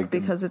does suck, like,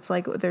 because it's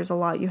like there's a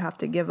lot you have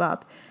to give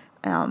up.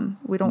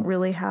 We don't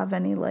really have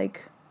any,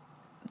 like,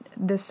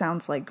 this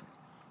sounds like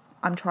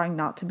I'm trying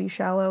not to be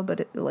shallow,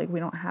 but we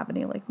don't have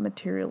any, like,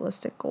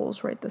 materialistic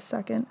goals right this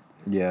second.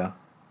 Yeah.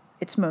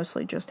 It's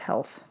mostly just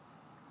health.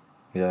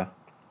 Yeah.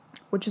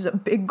 Which is a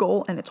big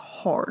goal, and it's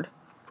hard.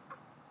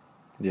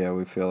 Yeah,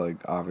 we feel like,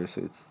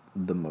 obviously, it's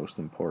the most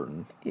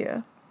important.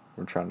 Yeah.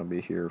 We're trying to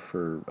be here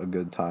for a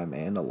good time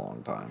and a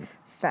long time.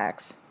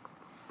 Facts.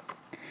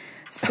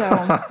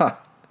 So,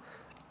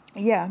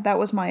 yeah, that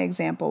was my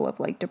example of,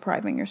 like,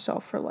 depriving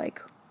yourself for,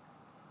 like,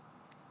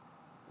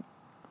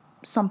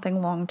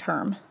 something long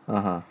term.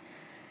 Uh-huh.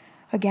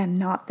 again,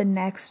 not the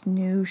next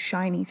new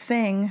shiny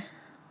thing,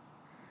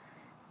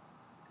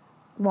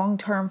 long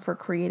term for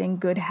creating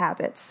good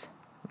habits.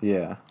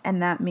 Yeah.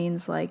 And that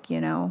means, like, you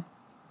know...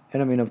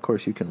 And I mean, of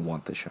course, you can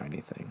want the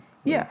shiny thing.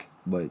 Yeah.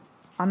 But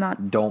I'm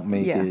not... don't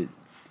make it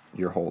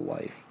your whole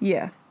life.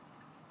 Yeah.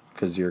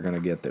 Because you're going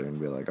to get there and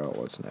be like, oh,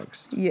 what's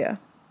next? Yeah.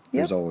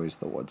 There's always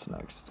the what's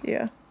next.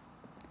 Yeah.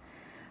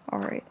 All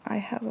right. I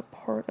have a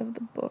part of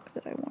the book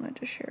that I wanted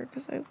to share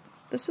because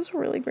this is a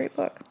really great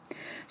book.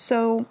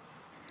 So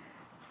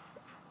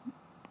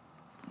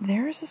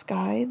there's this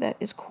guy that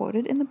is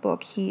quoted in the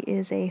book. He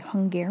is a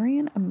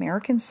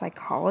Hungarian-American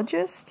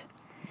psychologist.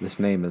 This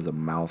name is a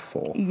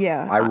mouthful.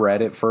 Yeah. I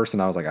read it first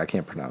and I was like, I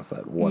can't pronounce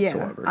that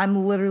whatsoever. Yeah, I'm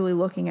literally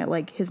looking at,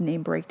 like, his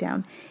name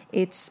breakdown.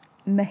 It's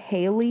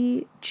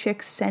Mihaly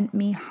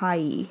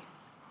Csikszentmihalyi.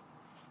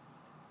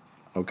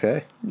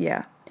 Okay.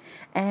 Yeah.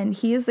 And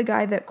he is the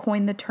guy that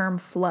coined the term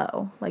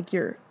flow, like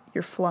you're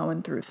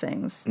flowing through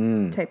things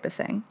type of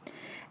thing.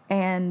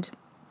 And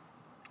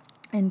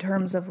in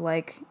terms of,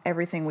 like,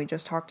 everything we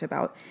just talked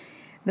about,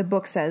 the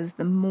book says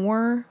the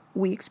more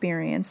we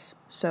experience,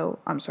 so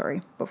I'm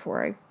sorry,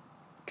 before I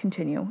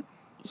continue,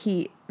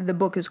 the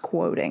book is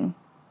quoting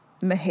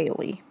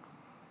Mihaly.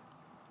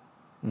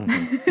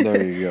 Mm-hmm.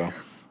 There you go.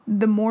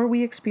 The more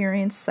we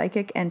experience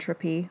psychic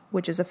entropy,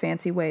 which is a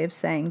fancy way of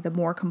saying the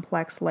more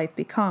complex life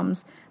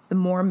becomes, the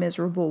more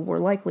miserable we're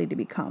likely to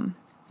become.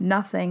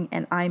 Nothing,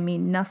 and I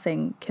mean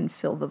nothing, can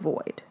fill the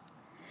void.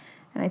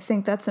 And I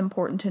think that's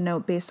important to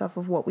note based off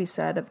of what we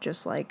said of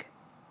just, like,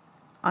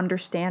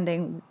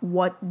 understanding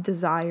what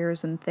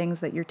desires and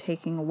things that you're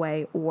taking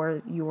away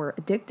or you're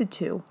addicted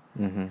to,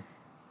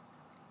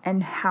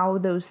 and how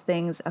those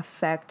things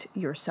affect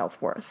your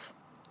self-worth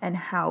and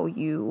how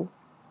you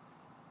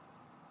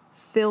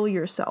fill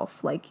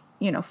yourself, like,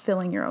 you know,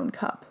 filling your own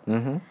cup,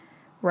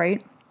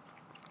 right?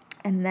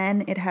 And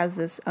then it has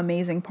this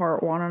amazing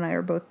part Juan and I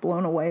are both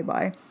blown away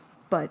by,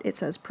 but it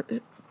says,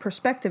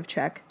 perspective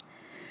check.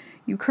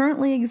 You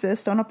currently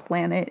exist on a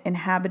planet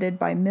inhabited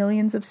by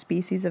millions of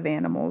species of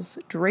animals,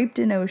 draped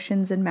in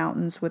oceans and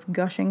mountains with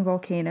gushing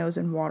volcanoes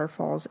and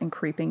waterfalls and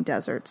creeping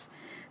deserts,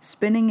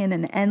 spinning in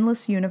an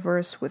endless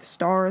universe with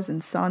stars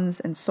and suns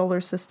and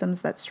solar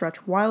systems that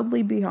stretch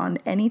wildly beyond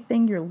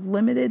anything your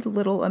limited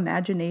little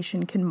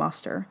imagination can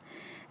muster.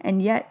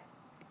 And yet,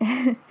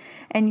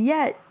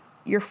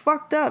 you're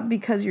fucked up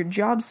because your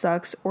job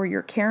sucks, or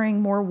you're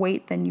carrying more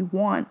weight than you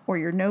want, or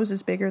your nose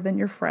is bigger than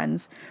your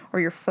friends, or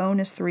your phone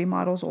is 3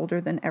 models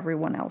older than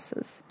everyone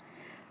else's.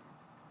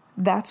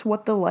 That's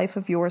what the life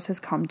of yours has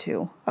come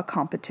to, a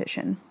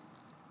competition.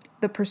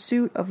 The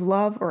pursuit of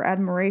love or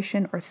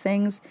admiration or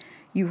things.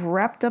 You've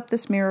wrapped up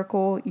this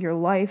miracle, your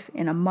life,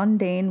 in a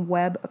mundane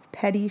web of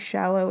petty,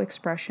 shallow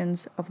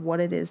expressions of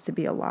what it is to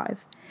be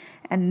alive.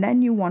 And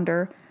then you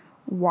wonder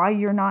why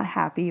you're not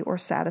happy or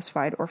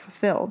satisfied or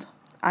fulfilled.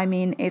 I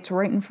mean, it's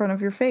right in front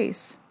of your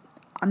face.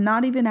 I'm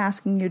not even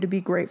asking you to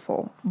be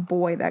grateful.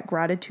 Boy, that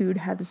gratitude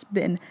has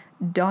been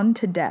done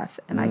to death,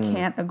 and I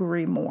can't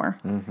agree more.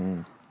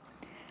 I'm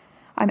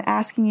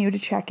asking you to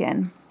check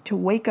in, to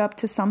wake up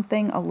to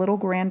something a little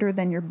grander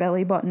than your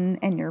belly button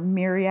and your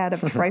myriad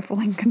of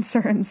trifling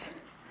concerns.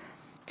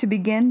 To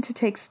begin to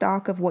take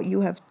stock of what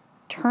you have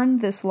turned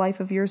this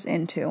life of yours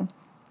into.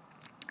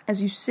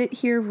 As you sit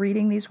here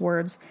reading these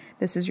words,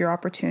 this is your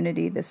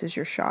opportunity, this is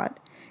your shot.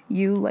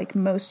 You, like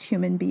most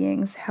human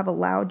beings, have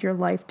allowed your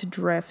life to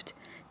drift,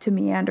 to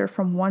meander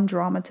from one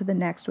drama to the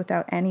next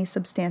without any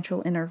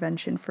substantial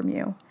intervention from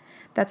you.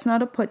 That's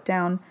not a put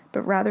down,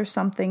 but rather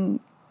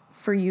something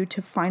for you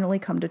to finally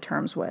come to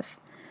terms with.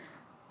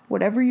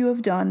 Whatever you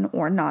have done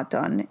or not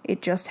done,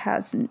 it just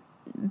hasn't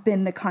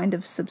been the kind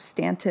of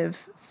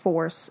substantive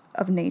force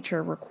of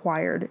nature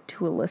required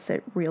to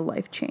elicit real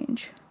life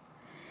change.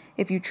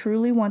 If you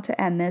truly want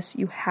to end this,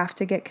 you have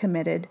to get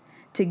committed,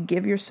 to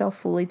give yourself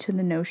fully to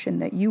the notion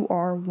that you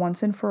are,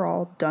 once and for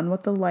all, done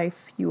with the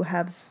life you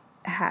have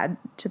had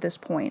to this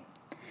point.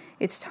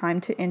 It's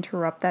time to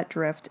interrupt that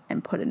drift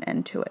and put an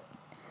end to it.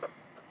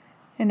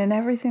 And in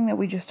everything that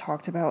we just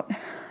talked about,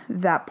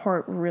 that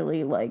part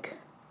really, like,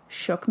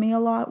 shook me a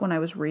lot when I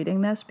was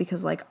reading this,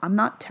 because, like, I'm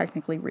not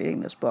technically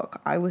reading this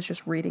book. I was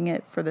just reading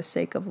it for the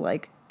sake of,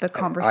 like, the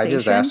conversation. I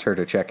just asked her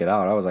to check it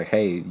out. I was like,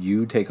 hey,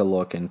 you take a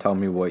look and tell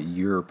me what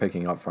you're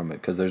picking up from it,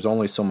 because there's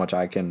only so much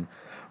I can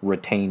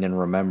retain and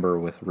remember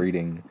with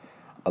reading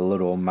a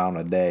little amount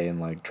a day and,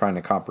 like, trying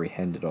to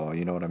comprehend it all,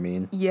 you know what I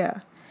mean?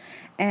 Yeah.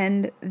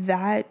 And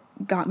that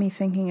got me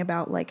thinking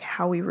about, like,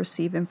 how we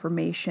receive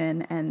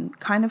information, and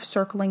kind of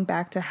circling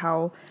back to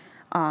how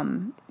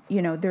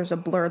you know, there's a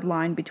blurred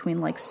line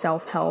between, like,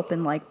 self-help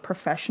and, like,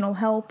 professional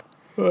help.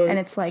 Right. And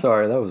it's like,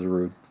 sorry, that was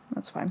rude.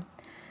 That's fine.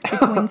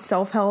 Between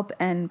self-help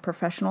and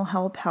professional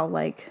help, how,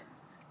 like,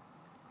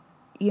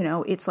 you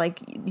know, it's like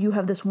you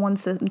have this one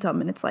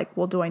symptom and it's like,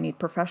 well, do I need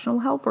professional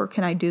help or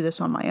can I do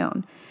this on my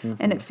own?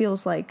 And it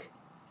feels like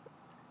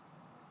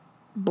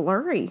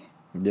blurry.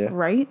 Yeah.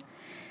 Right?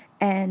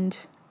 And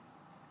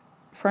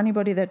for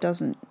anybody that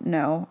doesn't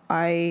know,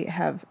 I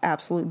have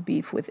absolute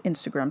beef with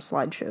Instagram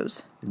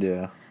slideshows.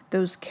 Yeah.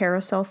 Those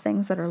carousel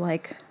things that are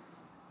like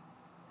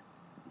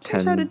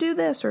here's how to do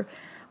this, or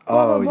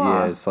blah, blah,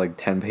 blah. Yeah, it's like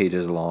 10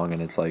 pages long,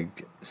 and it's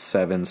like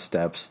 7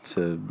 steps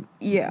to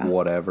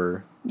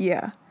whatever.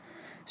 Yeah.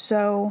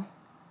 So,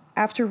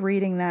 after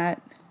reading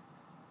that,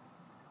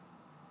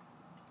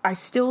 I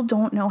still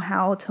don't know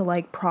how to,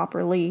 like,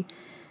 properly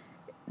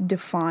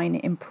define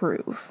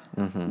improve.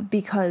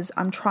 Because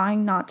I'm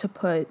trying not to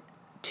put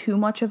too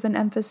much of an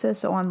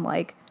emphasis on,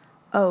 like,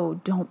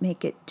 oh, don't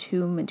make it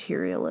too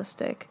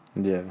materialistic.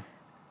 Yeah.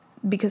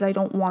 Because I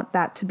don't want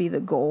that to be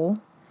the goal.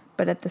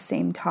 But at the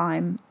same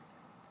time,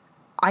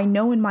 I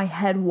know in my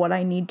head what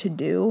I need to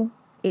do.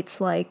 It's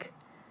like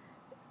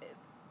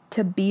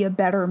to be a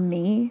better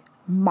me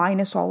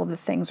minus all of the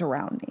things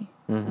around me.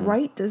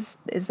 Right? Is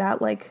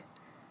that like,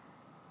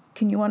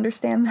 can you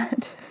understand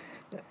that?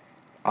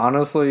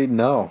 Honestly,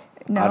 no.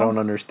 No? I don't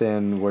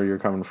understand where you're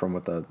coming from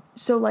with that.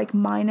 So like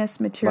minus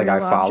material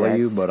Like I follow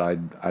objects. you, but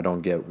I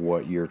don't get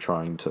what you're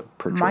trying to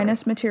portray.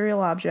 Minus material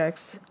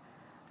objects.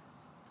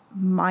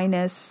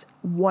 Minus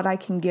what I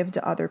can give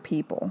to other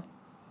people.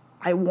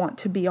 I want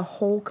to be a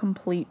whole,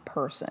 complete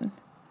person.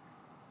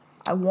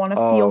 I want to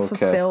feel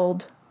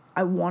fulfilled.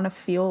 I want to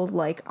feel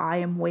like I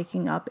am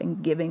waking up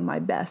and giving my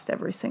best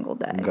every single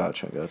day.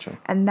 Gotcha.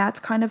 And that's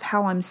kind of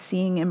how I'm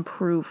seeing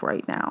improve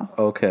right now.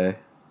 Okay.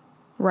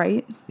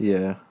 Right?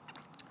 Yeah.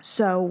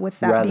 So with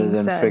that Rather being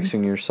than said,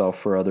 fixing yourself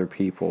for other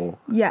people.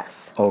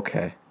 Yes.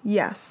 Okay.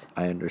 Yes.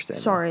 I understand.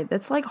 Sorry,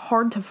 that's like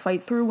hard to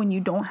fight through when you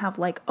don't have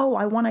like, oh,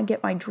 I want to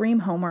get my dream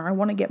home or I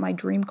want to get my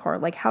dream car.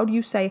 Like, how do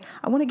you say,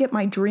 I want to get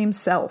my dream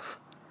self?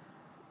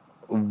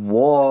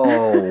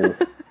 Whoa.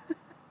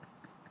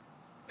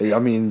 I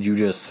mean, you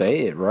just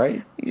say it,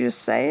 right? You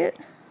just say it.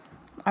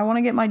 I want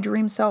to get my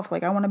dream self.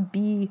 Like, I want to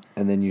be.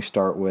 And then you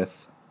start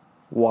with,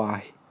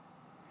 why?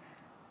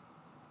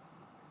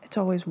 It's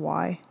always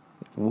why.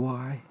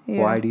 Why?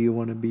 Yeah. Why do you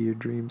want to be your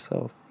dream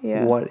self?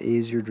 Yeah. What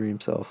is your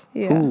dream self?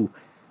 Yeah. Who?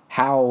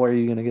 How are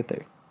you going to get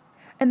there?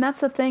 And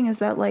that's the thing is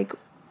that, like,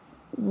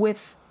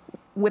 with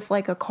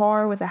like a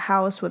car, with a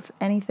house, with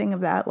anything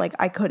of that, like,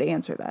 I could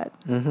answer that.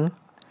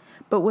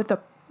 But with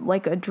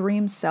a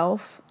dream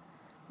self,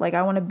 like,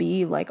 I want to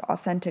be, like,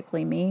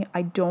 authentically me.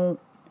 I don't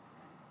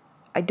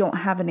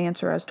have an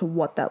answer as to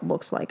what that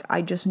looks like.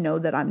 I just know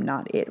that I'm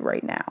not it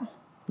right now.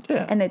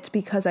 Yeah. And it's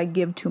because I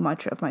give too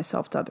much of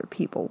myself to other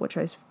people, which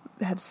I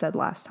have said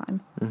last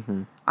time.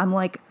 I'm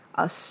like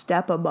a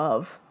step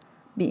above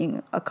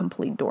being a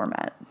complete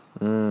doormat.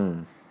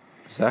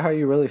 Is that how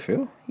you really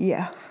feel?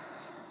 Yeah.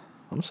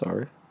 I'm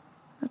sorry.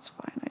 That's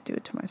fine. I do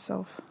it to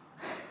myself.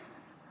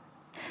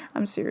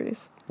 I'm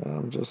serious.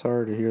 I'm just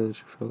sorry to hear that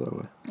you feel that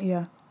way.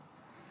 Yeah.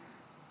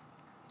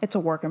 It's a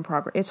work in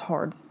progress. It's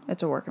hard.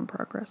 It's a work in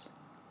progress.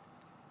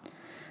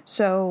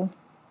 So,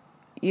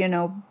 you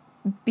know,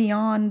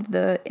 beyond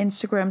the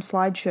Instagram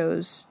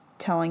slideshows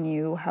telling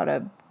you how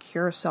to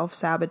cure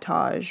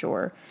self-sabotage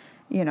or,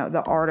 you know,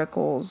 the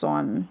articles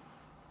on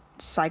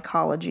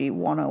Psychology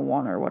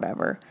 101 or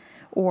whatever,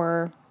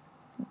 or,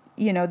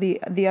 you know,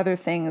 the other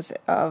things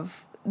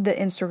of the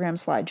Instagram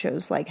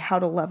slideshows, like how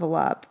to level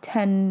up,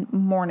 10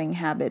 morning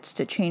habits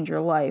to change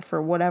your life,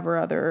 or whatever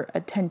other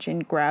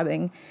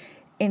attention-grabbing,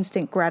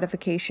 instant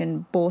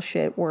gratification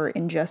bullshit we're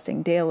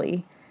ingesting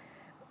daily.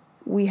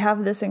 We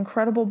have this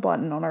incredible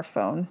button on our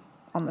phone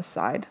on the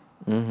side,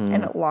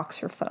 and it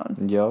locks your phone.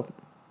 Yep.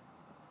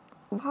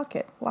 Lock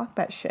it. Lock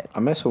that shit. I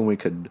miss when we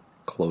could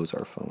close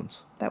our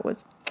phones. That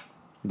was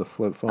The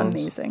flip phones.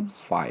 amazing.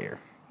 Fire.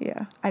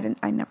 Yeah.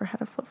 I never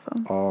had a flip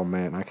phone. Oh,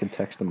 man. I could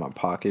text in my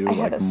pocket. It was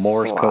I had like a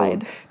Morse slide.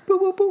 code. Boop,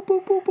 boop, boop,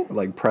 boop, boop, boop.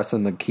 Like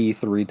pressing the key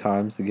 3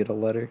 times to get a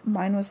letter.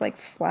 Mine was like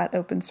flat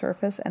open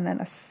surface, and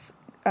then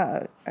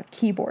a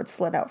keyboard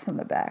slid out from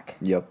the back.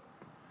 Yep.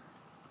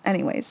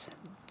 Anyways.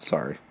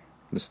 Sorry.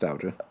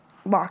 Nostalgia.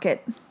 Lock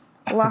it.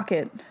 Lock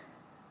it.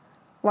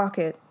 Lock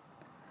it.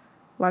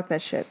 Lock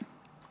that shit.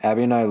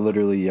 Abby and I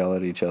literally yell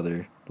at each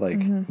other,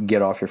 like,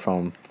 get off your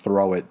phone,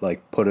 throw it,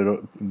 like,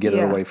 get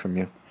it away from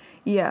you.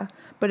 Yeah,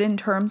 but in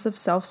terms of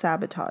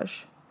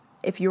self-sabotage,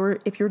 if you're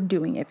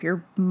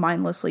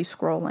mindlessly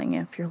scrolling,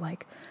 if you're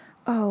like,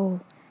 oh,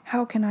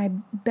 how can I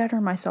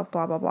better myself,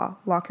 blah, blah, blah,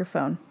 lock your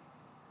phone.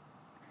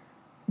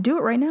 Do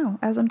it right now,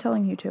 as I'm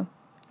telling you to,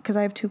 because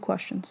I have 2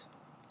 questions.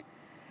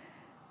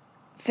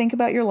 Think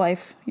about your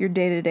life, your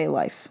day-to-day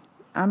life.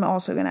 I'm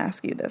also going to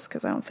ask you this,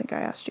 because I don't think I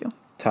asked you.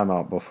 Time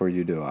out before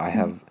you do. I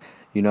have,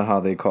 you know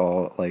how they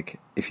call, like,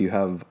 if you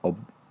have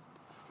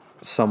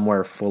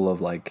somewhere full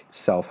of, like,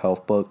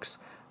 self-help books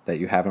that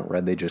you haven't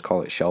read, they just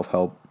call it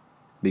shelf-help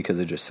because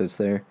it just sits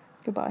there.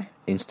 Goodbye.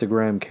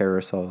 Instagram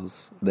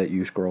carousels that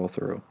you scroll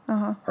through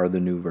are the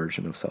new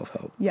version of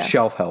self-help. Yes.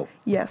 Shelf-help.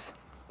 Yes.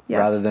 Yes.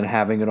 Rather than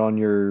having it on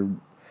your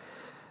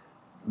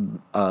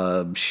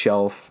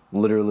shelf,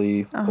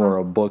 literally, or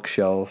a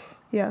bookshelf.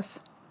 Yes.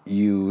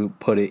 You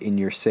put it in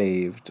your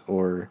saved,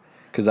 or...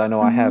 Because I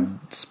know I have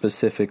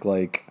specific,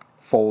 like,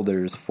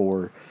 folders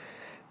for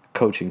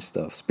coaching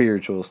stuff,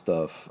 spiritual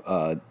stuff,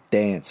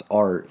 dance,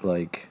 art,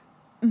 like...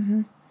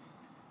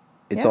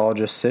 It's all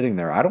just sitting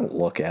there. I don't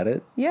look at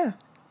it. Yeah.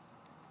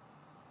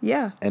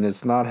 Yeah. And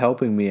it's not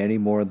helping me any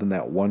more than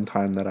that one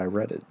time that I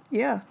read it.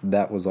 Yeah.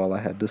 That was all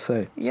I had to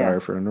say. Yeah. Sorry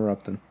for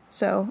interrupting.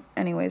 So,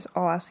 anyways,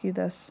 I'll ask you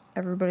this.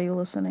 Everybody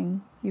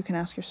listening, you can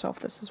ask yourself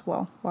this as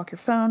well. Lock your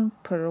phone,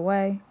 put it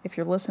away. If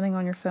you're listening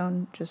on your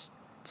phone, just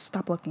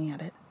stop looking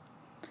at it.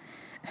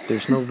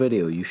 There's no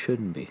video. You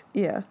shouldn't be.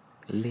 Yeah.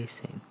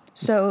 Listen.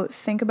 So,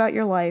 think about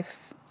your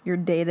life, your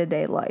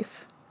day-to-day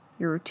life,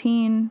 your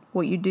routine,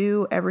 what you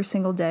do every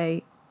single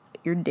day,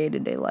 your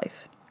day-to-day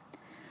life.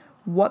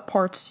 What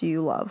parts do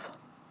you love?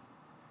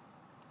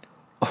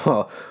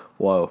 Oh,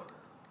 whoa.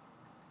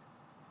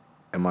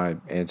 Am I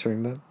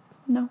answering that?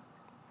 No.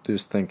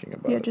 Just thinking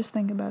about it. Yeah, just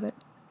think about it.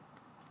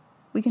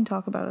 We can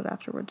talk about it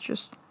afterwards.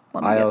 Just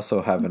let me I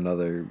also have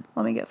another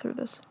let me get through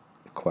this.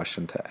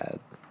 question to add.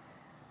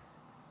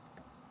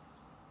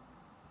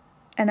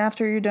 And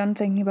after you're done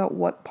thinking about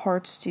what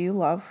parts do you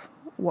love,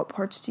 what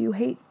parts do you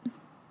hate?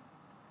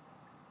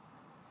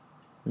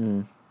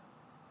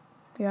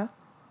 Yeah?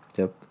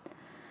 Yep.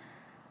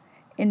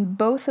 In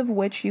both of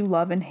which you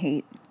love and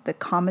hate, the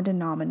common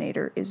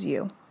denominator is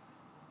you.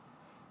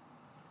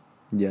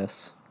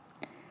 Yes.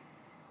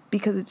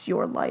 Because it's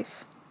your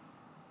life.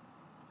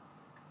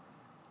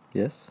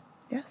 Yes.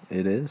 Yes.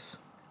 It is.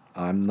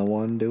 I'm the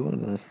one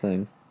doing this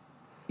thing.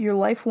 Your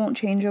life won't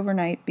change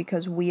overnight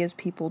because we as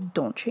people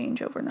don't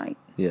change overnight.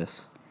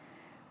 Yes.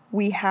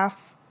 We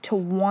have to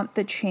want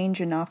the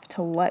change enough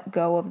to let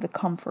go of the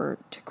comfort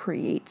to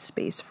create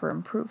space for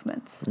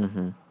improvements.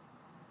 Mm-hmm.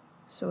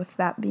 So with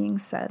that being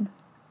said,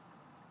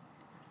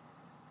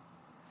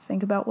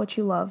 think about what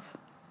you love,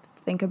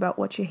 think about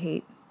what you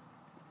hate,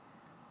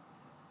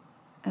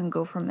 and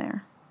go from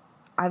there.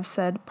 I've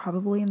said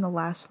probably in the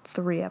last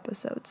 3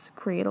 episodes,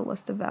 create a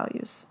list of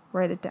values.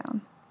 Write it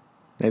down.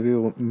 Maybe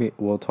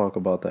we'll talk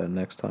about that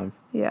next time.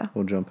 Yeah.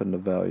 We'll jump into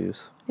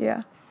values.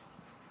 Yeah.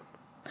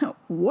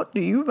 What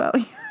do you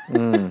value?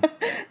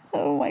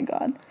 Oh my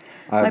God.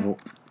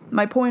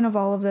 My point of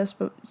all of this,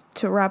 but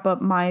to wrap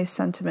up my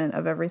sentiment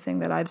of everything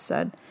that I've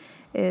said,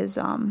 is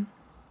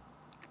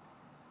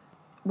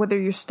whether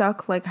you're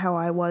stuck like how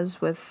I was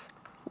with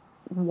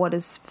what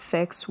is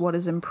fix, what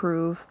is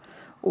improve,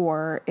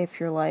 or if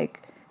you're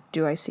like,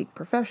 do I seek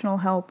professional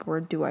help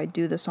or do I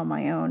do this on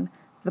my own?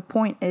 The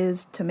point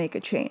is to make a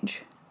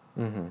change.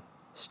 Mm-hmm.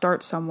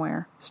 Start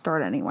somewhere,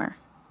 start anywhere.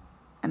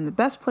 And the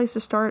best place to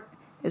start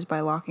is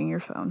by locking your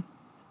phone.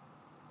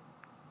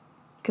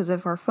 Because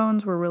if our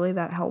phones were really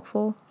that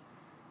helpful,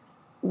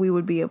 we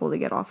would be able to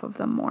get off of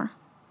them more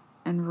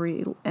and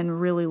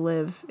really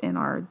live in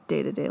our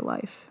day-to-day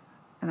life.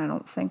 And I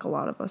don't think a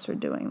lot of us are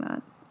doing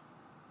that.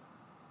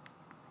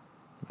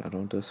 I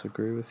don't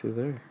disagree with you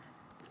there.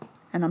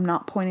 And I'm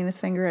not pointing the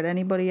finger at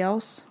anybody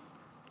else.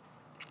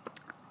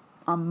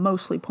 I'm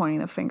mostly pointing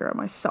the finger at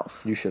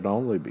myself. You should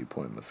only be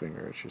pointing the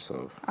finger at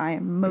yourself. I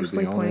am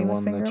mostly pointing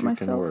the finger at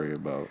myself. You're the only one that you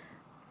can worry about.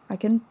 I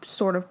can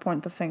sort of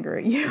point the finger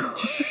at you.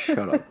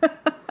 Shut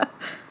up.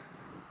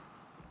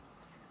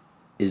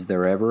 Is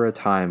there ever a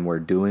time where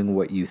doing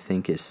what you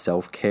think is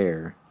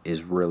self-care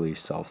is really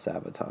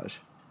self-sabotage?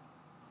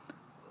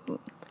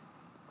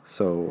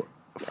 So,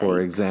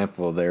 for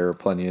example, there are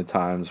plenty of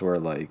times where,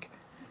 like,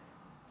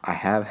 I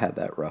have had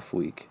that rough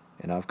week,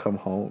 and I've come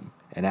home,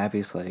 and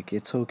Abby's like,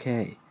 it's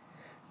okay.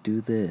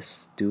 Do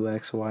this, do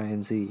X, Y,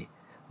 and Z.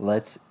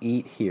 Let's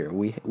eat here.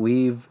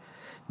 We've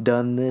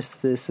done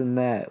this, and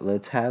that.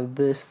 Let's have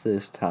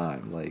this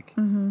time. Like,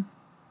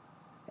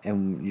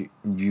 and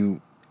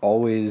you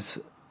always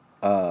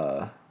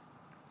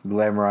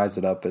glamorize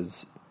it up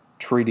as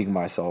treating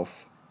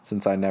myself,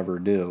 since I never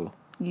do.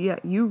 Yeah,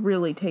 you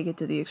really take it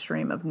to the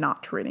extreme of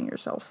not treating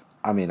yourself.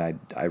 I mean,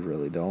 I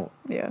really don't.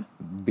 Yeah.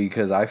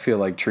 Because I feel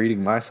like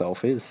treating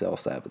myself is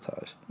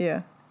self-sabotage.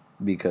 Yeah.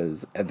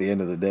 Because at the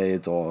end of the day,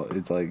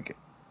 it's like,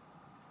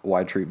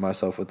 why treat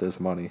myself with this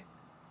money?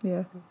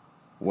 Yeah.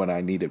 When I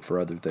need it for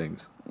other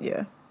things.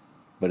 Yeah.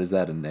 But is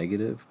that a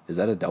negative? Is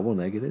that a double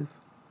negative?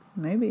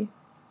 Maybe.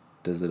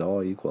 Does it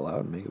all equal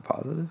out and make it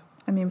positive?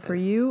 I mean, for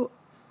you,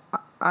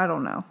 I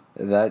don't know.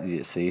 That,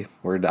 you see,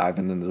 we're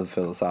diving into the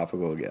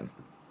philosophical again.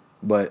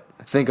 But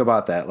think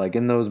about that. Like,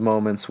 in those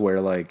moments where,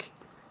 like,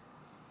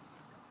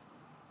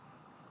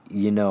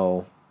 you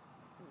know,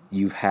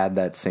 you've had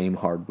that same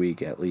hard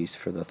week at least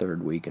for the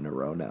 3rd week in a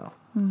row now.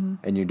 Mm-hmm.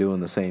 And you're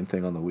doing the same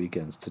thing on the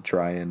weekends to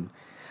try and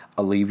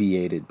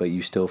alleviate it, but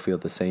you still feel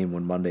the same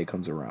when Monday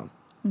comes around.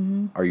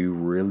 Mm-hmm. Are you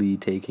really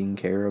taking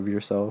care of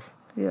yourself?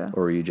 Yeah.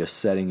 Or are you just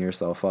setting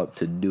yourself up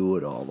to do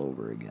it all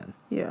over again?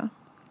 Yeah.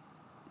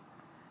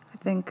 I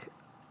think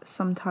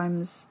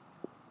sometimes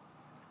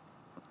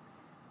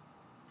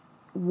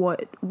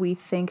what we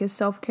think is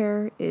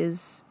self-care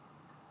is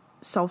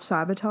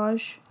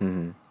self-sabotage.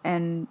 Mm-hmm.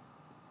 And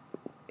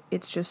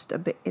it's just a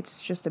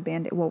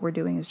Band-Aid. What we're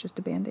doing is just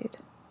a Band-Aid.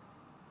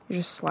 You're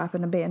just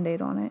slapping a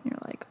Band-Aid on it, and you're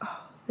like,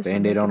 oh, this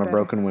Band-Aid on a better.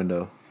 broken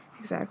window.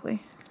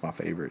 Exactly. It's my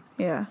favorite.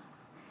 Yeah.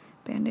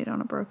 Band-Aid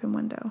on a broken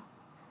window.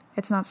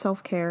 It's not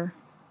self-care.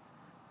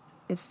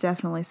 It's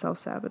definitely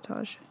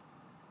self-sabotage.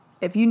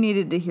 If you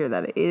needed to hear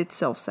that, it's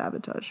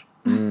self-sabotage.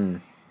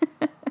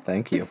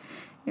 Thank you.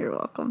 You're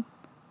welcome.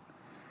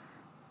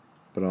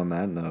 But on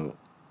that note,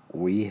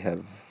 we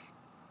have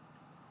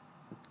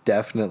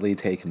definitely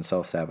taken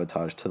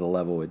self-sabotage to the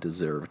level it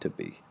deserved to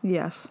be.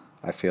 Yes.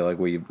 I feel like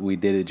we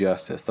did it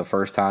justice. The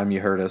first time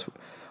you heard us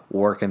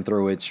working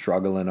through it,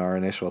 struggling our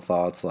initial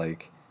thoughts,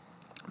 like...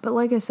 But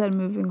like I said,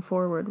 moving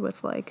forward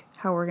with, like,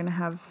 how we're going to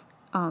have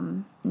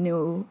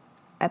new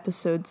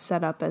episodes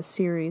set up as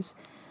series,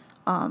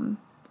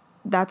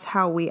 that's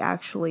how we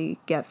actually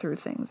get through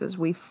things, is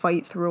we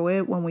fight through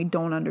it when we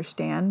don't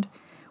understand.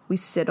 We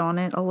sit on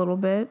it a little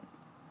bit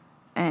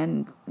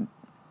and,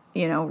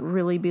 you know,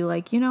 really be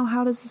like, you know,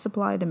 how does this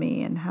apply to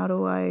me? And how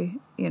do I,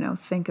 you know,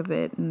 think of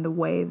it in the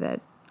way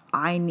that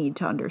I need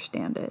to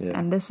understand it? Yeah.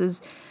 And this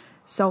is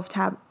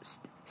self-sabotage.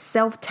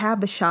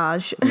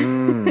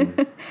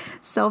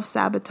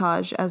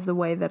 Self-sabotage as the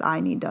way that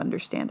I need to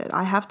understand it.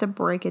 I have to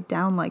break it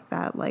down like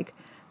that, like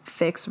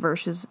fix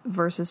versus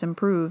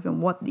improve,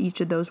 and what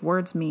each of those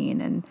words mean,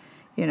 and,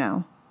 you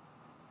know.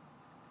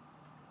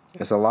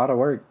 It's a lot of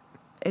work.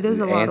 It is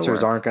a lot of work.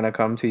 Answers aren't going to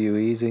come to you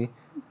easy,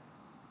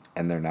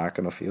 and they're not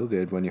going to feel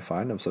good when you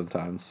find them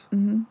sometimes.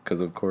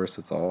 Because, of course,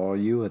 it's all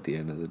you at the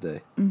end of the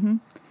day. Mm-hmm.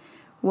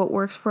 What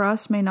works for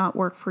us may not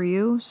work for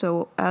you,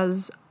 so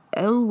as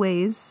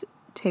always,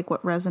 take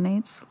what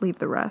resonates, leave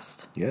the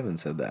rest. You haven't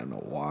said that in a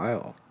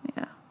while.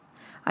 Yeah.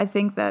 I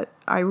think that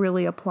I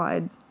really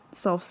applied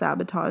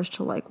self-sabotage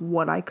to, like,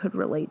 what I could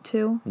relate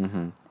to.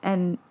 Mm-hmm.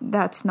 And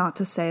that's not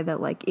to say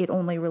that, like, it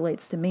only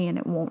relates to me and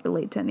it won't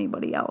relate to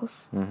anybody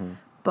else. Mm-hmm.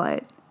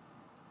 But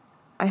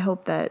I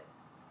hope that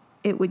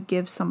it would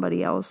give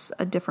somebody else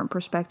a different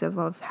perspective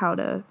of how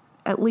to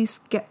at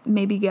least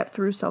get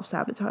through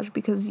self-sabotage.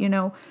 Because, you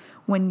know,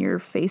 when you're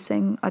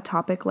facing a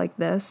topic like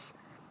this,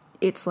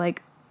 it's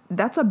like,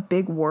 that's a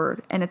big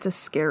word, and it's a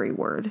scary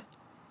word.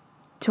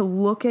 To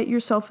look at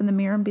yourself in the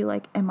mirror and be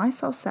like, am I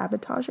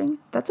self-sabotaging?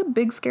 That's a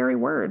big, scary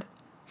word.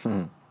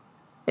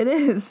 It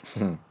is.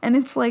 And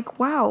it's like,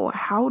 wow,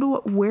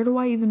 where do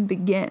I even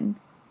begin?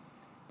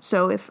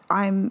 So if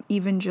I'm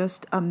even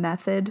just a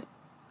method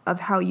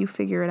of how you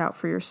figure it out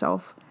for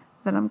yourself,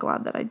 then I'm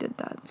glad that I did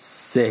that.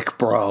 Sick,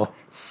 bro.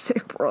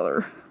 Sick,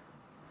 brother.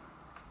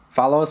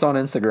 Follow us on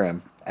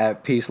Instagram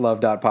at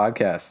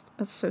peacelove.podcast.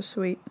 That's so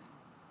sweet.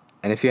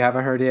 And if you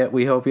haven't heard yet,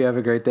 we hope you have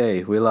a great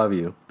day. We love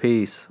you.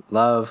 Peace,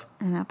 love,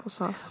 And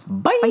applesauce.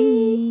 Bye.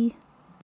 Bye.